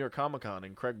thing at New York Comic Con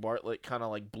and Craig Bartlett kind of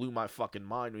like blew my fucking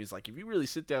mind. He's like, if you really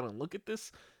sit down and look at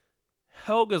this,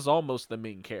 Helga's almost the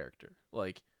main character.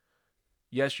 Like,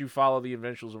 yes, you follow the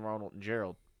adventures of Arnold and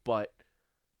Gerald, but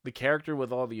the character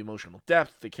with all the emotional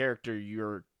depth, the character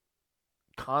you're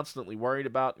constantly worried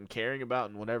about and caring about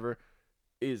and whatever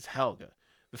is Helga.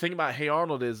 The thing about Hey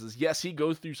Arnold is yes, he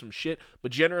goes through some shit,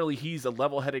 but generally he's a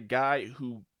level-headed guy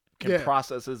who can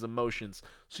process his emotions,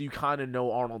 so you kind of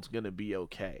know Arnold's going to be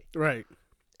okay. Right.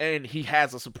 And he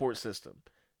has a support system.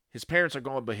 His parents are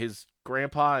gone, but his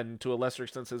grandpa and to a lesser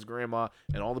extent his grandma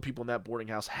and all the people in that boarding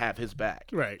house have his back.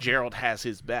 Right. Gerald has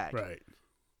his back. Right.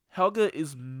 Helga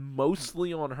is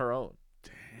mostly on her own.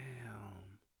 Damn.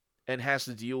 And has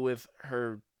to deal with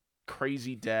her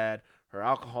crazy dad, her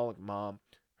alcoholic mom,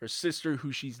 her sister,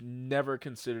 who she's never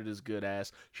considered as good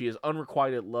as. She has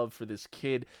unrequited love for this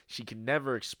kid. She can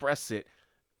never express it.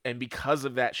 And because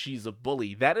of that, she's a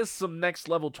bully. That is some next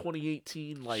level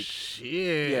 2018, like,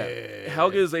 shit. Yeah.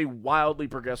 Helga is a wildly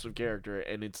progressive character,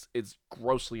 and it's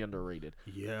grossly underrated.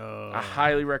 Yo. I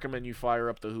highly recommend you fire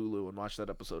up the Hulu and watch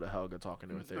that episode of Helga talking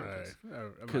to her therapist.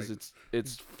 Because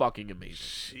it's fucking amazing.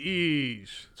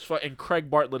 Sheesh. And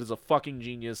Craig Bartlett is a fucking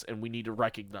genius, and we need to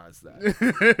recognize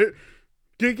that.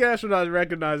 Geek Astronaut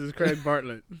recognizes Craig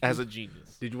Bartlett as a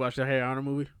genius. Did you watch the Hey Arnold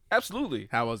movie? Absolutely.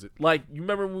 How was it? Like, you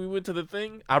remember when we went to the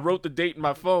thing? I wrote the date in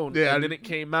my phone, and then it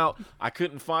came out. I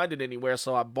couldn't find it anywhere,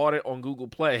 so I bought it on Google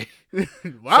Play.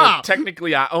 Wow. So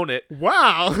technically, I own it.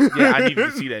 Wow. Yeah, I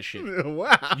needed to see that shit.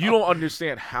 Wow. You don't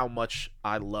understand how much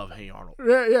I love Hey Arnold.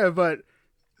 Yeah, but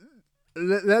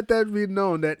let that be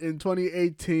known that in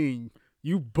 2018,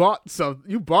 you bought a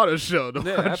show.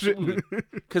 Yeah, absolutely.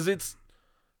 Because it's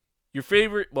your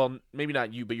favorite, well, maybe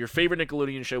not you, but your favorite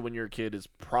Nickelodeon show when you're a kid is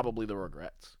probably The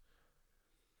Rugrats.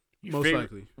 Most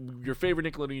likely. Your favorite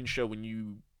Nickelodeon show when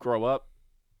you grow up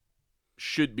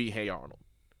should be Hey Arnold.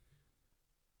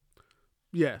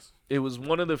 Yes. It was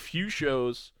one of the few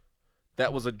shows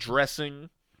that was addressing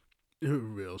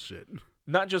real shit.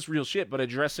 Not just real shit, but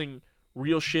addressing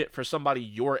real shit for somebody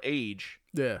your age.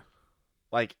 Yeah.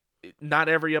 Like, not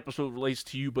every episode relates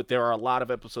to you, but there are a lot of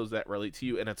episodes that relate to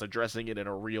you, and it's addressing it in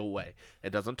a real way.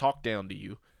 It doesn't talk down to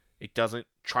you. It doesn't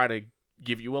try to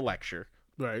give you a lecture.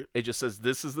 Right. It just says,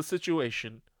 this is the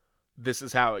situation. This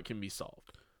is how it can be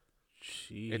solved.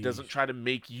 Jeez. It doesn't try to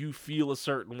make you feel a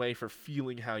certain way for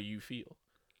feeling how you feel.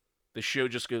 The show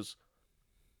just goes,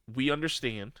 we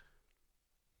understand.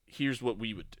 Here's what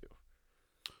we would do.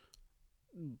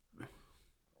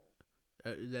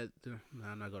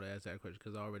 I'm not going to ask that question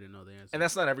because I already know the answer. And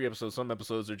that's not every episode. Some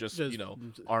episodes are just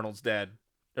Arnold's dad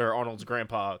or Arnold's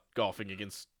grandpa golfing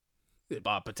against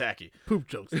Bob Pataki. Poop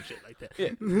jokes and shit like that.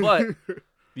 Yeah, but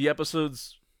the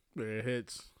episodes, it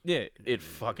hits. Yeah, it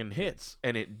fucking hits,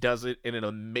 and it does it in an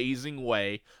amazing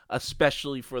way,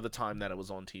 especially for the time that it was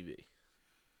on TV.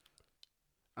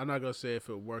 I'm not gonna say if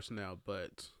it works now,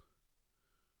 but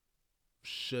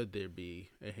should there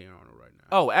be a Hey Arnold right now?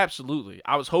 Oh, absolutely.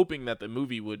 I was hoping that the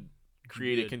movie would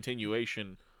create a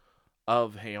continuation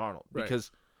of Hey Arnold,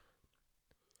 because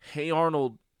Hey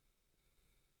Arnold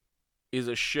is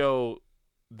a show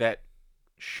that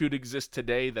should exist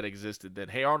today that existed then.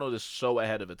 Hey Arnold is so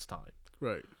ahead of its time.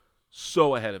 Right.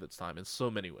 So ahead of its time in so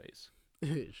many ways.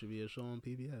 It should be a show on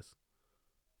PBS.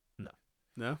 No.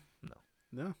 No? No.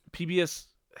 No? PBS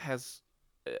has...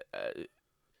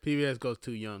 PBS goes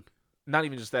too young. Not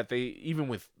even just that. They, even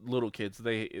with little kids,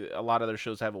 a lot of their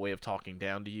shows have a way of talking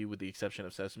down to you, with the exception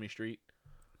of Sesame Street.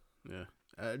 Yeah.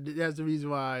 That's the reason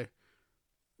why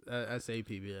I say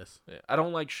PBS. Yeah. I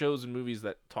don't like shows and movies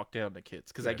that talk down to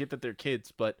kids, because I get that they're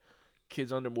kids, but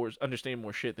kids understand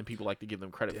more shit than people like to give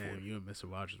them credit for. You and Mr.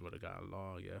 Rogers would have got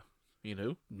along, yeah. You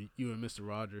know? You and Mr.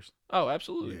 Rogers. Oh,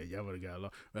 absolutely. Yeah, y'all would have got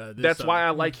along. That's why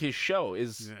I like his show,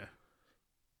 is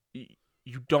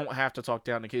you don't have to talk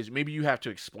down to kids. Maybe you have to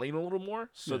explain a little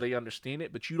more so they understand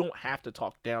it, but you don't have to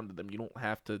talk down to them. You don't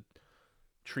have to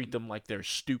treat them like they're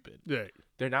stupid. Right.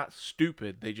 They're not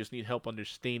stupid. They just need help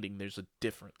understanding there's a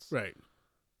difference. Right.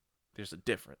 There's a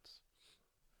difference.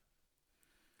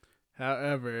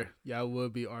 However, y'all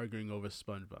would be arguing over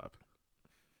SpongeBob.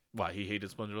 Why? He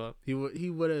hated SpongeBob? He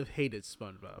would have hated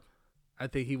SpongeBob. I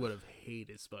think he would have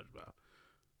hated SpongeBob.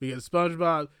 Because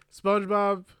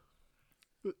SpongeBob,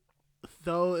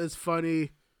 though it's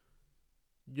funny,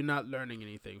 you're not learning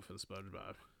anything from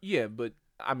SpongeBob. Yeah, but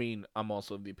I mean, I'm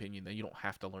also of the opinion that you don't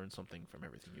have to learn something from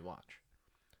everything you watch.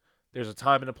 There's a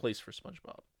time and a place for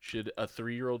SpongeBob. Should a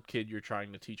 3-year-old kid you're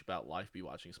trying to teach about life be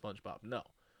watching SpongeBob? No.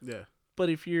 Yeah. But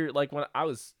if you're, like, when I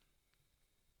was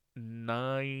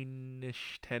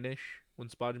 9-ish, 10-ish, when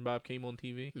SpongeBob came on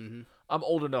TV, I'm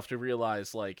old enough to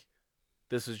realize, like,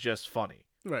 this is just funny.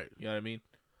 Right. You know what I mean?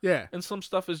 Yeah. And some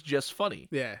stuff is just funny.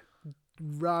 Yeah.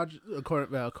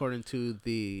 According to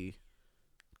the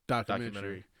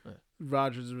documentary.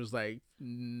 Rogers was like,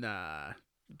 nah,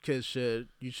 kids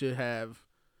you should have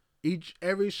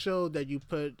every show that you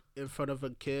put in front of a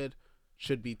kid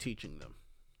should be teaching them.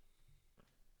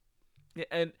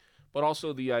 Yeah, but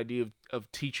also the idea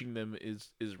of teaching them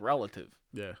is relative.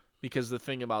 Yeah. Because the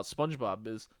thing about SpongeBob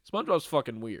is SpongeBob's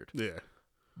fucking weird. Yeah.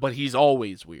 But he's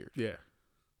always weird. Yeah.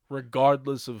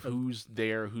 Regardless of who's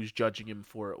there, who's judging him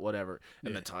for it, whatever.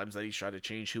 And Yeah. the times that he's tried to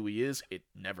change who he is, it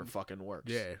never fucking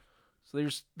works. Yeah. So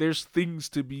there's things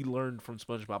to be learned from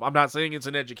SpongeBob. I'm not saying it's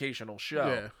an educational show,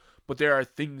 Yeah. but there are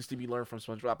things to be learned from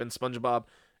SpongeBob. And SpongeBob,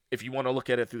 if you want to look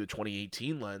at it through the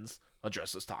 2018 lens,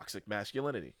 addresses toxic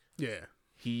masculinity. Yeah.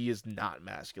 He is not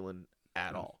masculine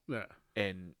at all. Yeah.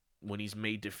 And when he's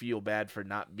made to feel bad for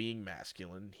not being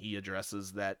masculine, he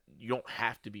addresses that you don't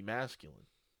have to be masculine.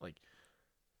 Like,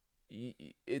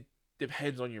 it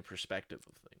depends on your perspective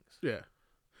of things. Yeah.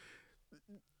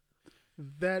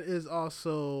 That is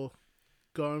also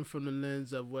going from the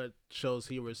lens of what shows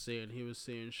he was seeing. He was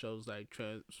seeing shows like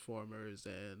Transformers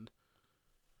and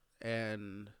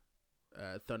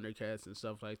Thundercats and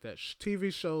stuff like that.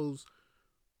 TV shows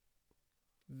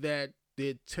that the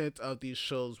intent of these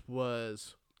shows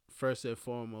was first and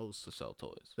foremost To sell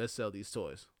toys. let's sell these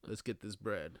toys. Let's get this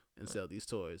bread and sell these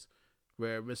toys.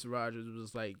 Where Mr. Rogers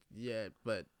was like, yeah,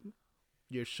 but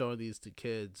you're showing these to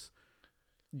kids.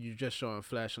 You're just showing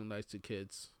flashing lights to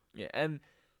kids. Yeah, and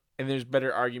there's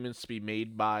better arguments to be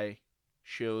made by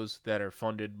shows that are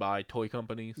funded by toy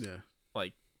companies. Yeah.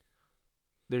 Like,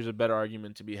 there's a better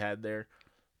argument to be had there.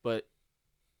 But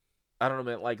I don't know,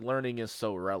 man. Like, learning is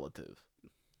so relative.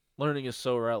 Learning is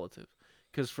so relative.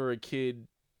 Because for a kid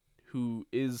who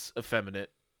is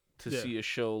effeminate to Yeah. see a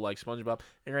show like SpongeBob,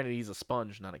 and granted, he's a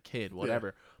sponge, not a kid,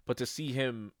 whatever. But to see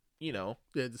him, Yeah,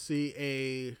 to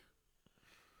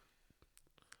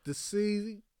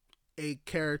see a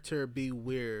character be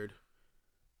weird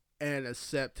and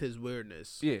accept his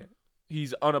weirdness. yeah,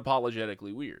 he's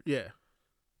unapologetically weird. Yeah.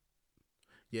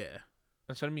 Yeah.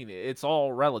 That's what I mean. It's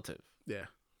all relative. Yeah.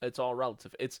 It's all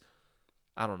relative.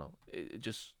 I don't know. It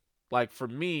just, like, for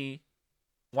me,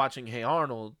 watching Hey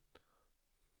Arnold,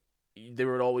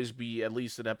 there would always be at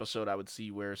least an episode I would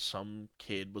see where some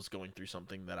kid was going through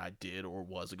something that I did or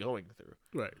was going through.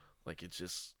 Right. Like, it's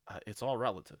just, it's all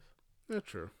relative. That's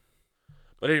true.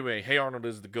 But anyway, Hey Arnold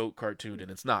is the GOAT cartoon,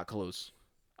 and it's not close.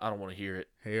 I don't want to hear it.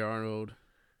 Hey Arnold.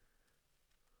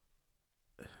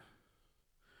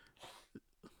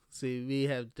 See, we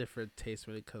have different tastes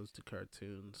when it comes to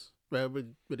cartoons. Well,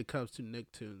 when it comes to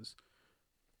Nicktoons,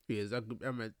 because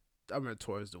I'm in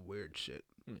towards the weird shit.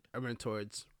 I'm in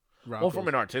towards Rocko's. Well, from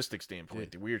an artistic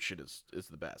standpoint, the weird shit is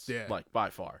the best. Yeah. Like, by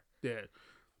far. Yeah,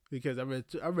 because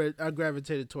I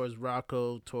gravitated towards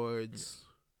Rocco, towards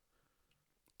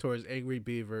Angry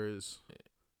Beavers,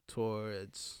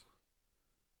 towards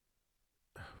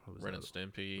what was Ren and that?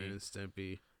 Stimpy. Ren and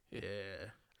Stimpy.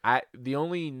 Yeah. The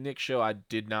only Nick show I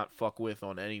did not fuck with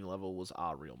on any level was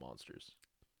Ah Real Monsters.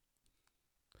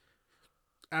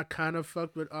 I kind of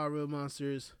fucked with Our Real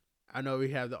Monsters. I know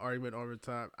we have the argument all the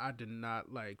time. I did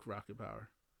not like Rocket Power.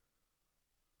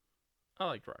 I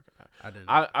liked Rocket Power. I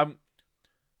didn't.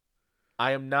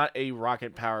 I am not a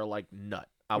Rocket Power like nut.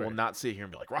 I will Right. not sit here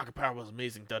and be like Rocket Power was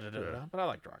amazing, da da da da. Yeah. But I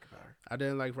liked Rocket Power. I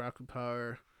didn't like Rocket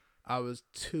Power. I was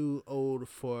too old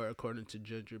for it, according to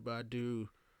Ginger, but I do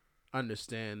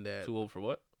understand that. Too old for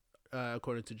what?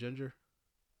 According to Ginger,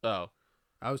 Oh,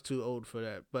 I was too old for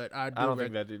that. But I I don't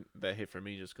think that hit for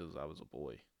me just because I was a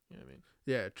boy. You know what I mean?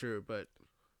 Yeah, true. But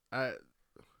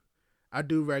I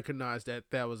do recognize that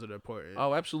was an important.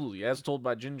 Oh, absolutely. As Told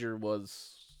by Ginger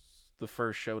was the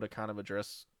first show to kind of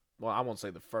address. Well, I won't say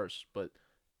the first, but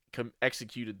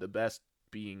executed the best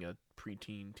being a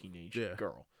preteen teenage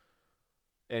girl.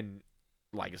 And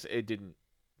like I said, it didn't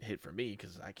hit for me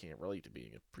because I can't relate to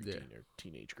being a preteen or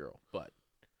teenage girl. But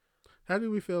how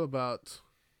do we feel about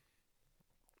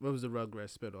what was the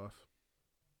Rugrats spinoff?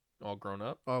 All Grown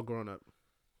Up? All Grown Up.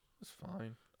 It's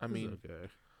fine. I It's mean, okay.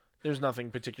 there's nothing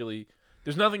particularly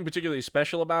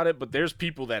special about it, but there's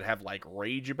people that have like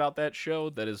rage about that show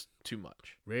that is too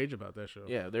much. Rage about that show.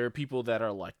 Yeah, there are people that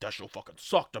are like, that show fucking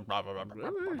sucked. Blah, blah, blah, blah,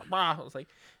 Really? blah, blah. I was like,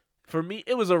 for me,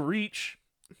 it was a reach.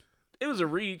 It was a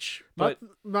reach, but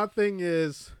My thing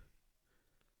is,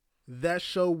 that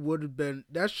show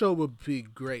would be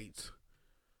great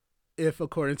if,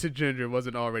 according to Ginger,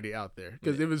 wasn't already out there,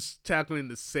 because it was tackling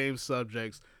the same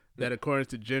subjects that, according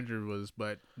to Ginger, was,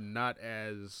 but not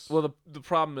as well. The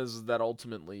problem is that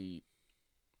ultimately,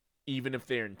 even if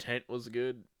their intent was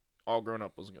good, All Grown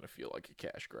Up wasn't going to feel like a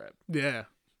cash grab. Yeah.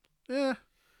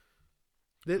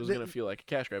 It was going to feel like a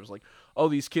cash grab. It was like, oh,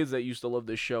 these kids that used to love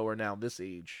this show are now this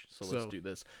age, so let's do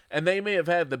this. And they may have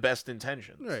had the best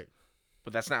intentions. Right.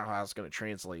 But that's not how it's going to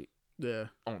translate Yeah.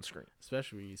 on screen.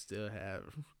 Especially when you still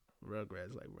have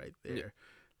Rugrats like right there.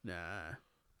 Yeah. Nah.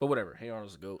 But whatever. Hey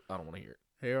Arnold's a goat. I don't want to hear it.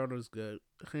 Hey Arnold's good.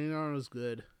 Hey Arnold's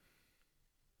good.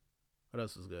 What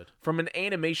else is good? From an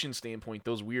animation standpoint,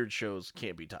 those weird shows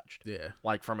can't be touched. Yeah.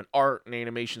 Like from an art and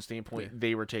animation standpoint, Yeah.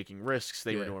 they were taking risks.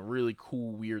 They were Yeah. doing really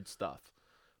cool, weird stuff.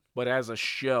 But as a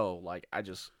show, like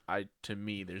to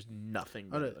me, there's nothing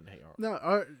better than Hey Arnold.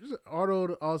 No,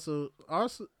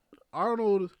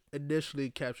 Arnold initially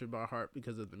captured my heart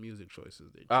because of the music choices.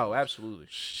 They Oh, absolutely.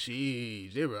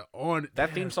 Jeez, they were on it.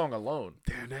 That theme song alone.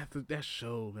 Damn, that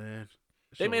show, man.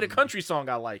 They made a country song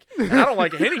I like. And I don't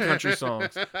like any country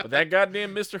songs. But that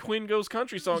goddamn Mr. Quinn Goes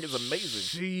Country song is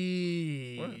amazing.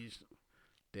 Jeez. What?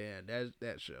 Damn,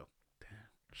 that show. Damn.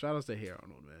 Shout outs to Hey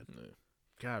Arnold, man. Yeah.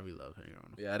 God, we love Hey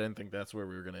Arnold. Yeah, I didn't think that's where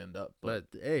we were going to end up. But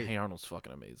hey, Hey Arnold's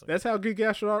fucking amazing. that's how Geek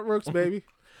Astronaut works, baby.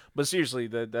 But seriously,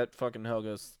 that fucking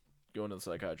Helga's going to the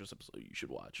psychiatrist episode you should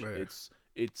watch. Yeah.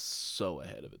 It's so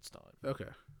ahead of its time. Okay.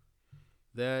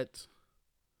 That.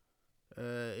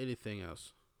 Anything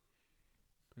else?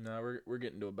 No, we're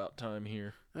getting to about time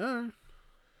here. All right.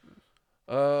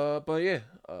 But yeah,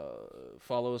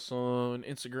 follow us on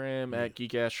Instagram at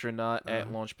Geek Astronaut,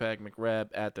 at Launchpad McRab,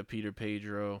 at the Peter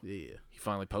Pedro. Yeah. He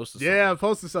finally posted Yeah, I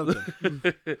posted something.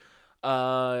 something.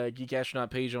 Geek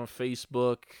Astronaut page on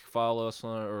Facebook. Follow us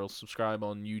or subscribe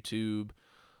on YouTube.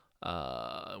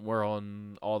 We're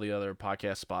on all the other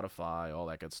podcasts, Spotify, all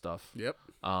that good stuff. Yep.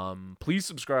 Please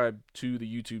subscribe to the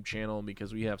YouTube channel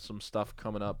because we have some stuff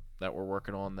coming up that we're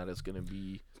working on that is going to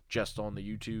be just on the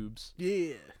YouTubes.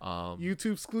 Yeah.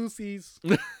 YouTube exclusives.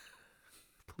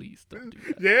 Please don't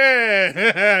do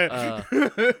that. Yeah.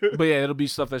 But yeah, it'll be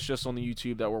stuff that's just on the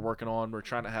YouTube that we're working on. We're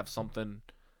trying to have something,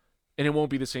 and it won't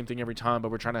be the same thing every time,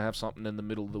 but we're trying to have something in the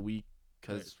middle of the week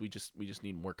because we just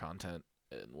need more content,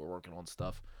 and we're working on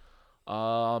stuff.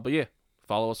 But yeah,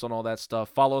 follow us on all that stuff.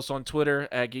 Follow us on Twitter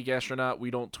at Geek Astronaut.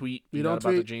 We don't tweet. We Not don't about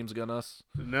tweet. to James Gunn us.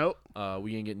 Nope.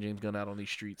 We ain't getting James Gunn out on these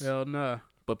streets. Hell nah.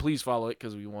 But please follow it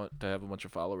because we want to have a bunch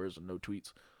of followers and no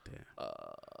tweets. Damn.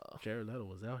 Jared Leto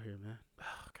was out here, man. Oh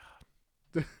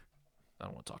God. I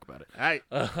don't want to talk about it. All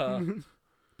right.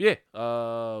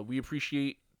 Yeah. We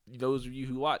appreciate those of you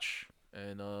who watch,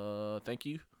 and thank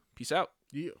you. Peace out.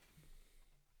 Yeah.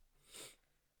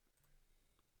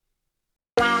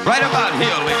 Right about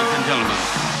here, ladies and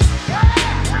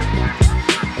gentlemen.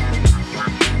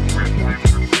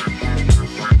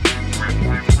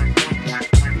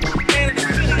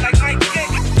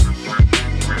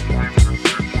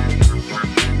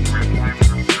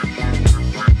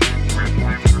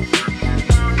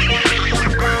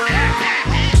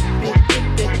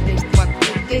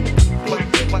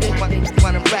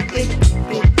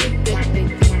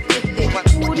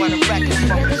 Wanna rack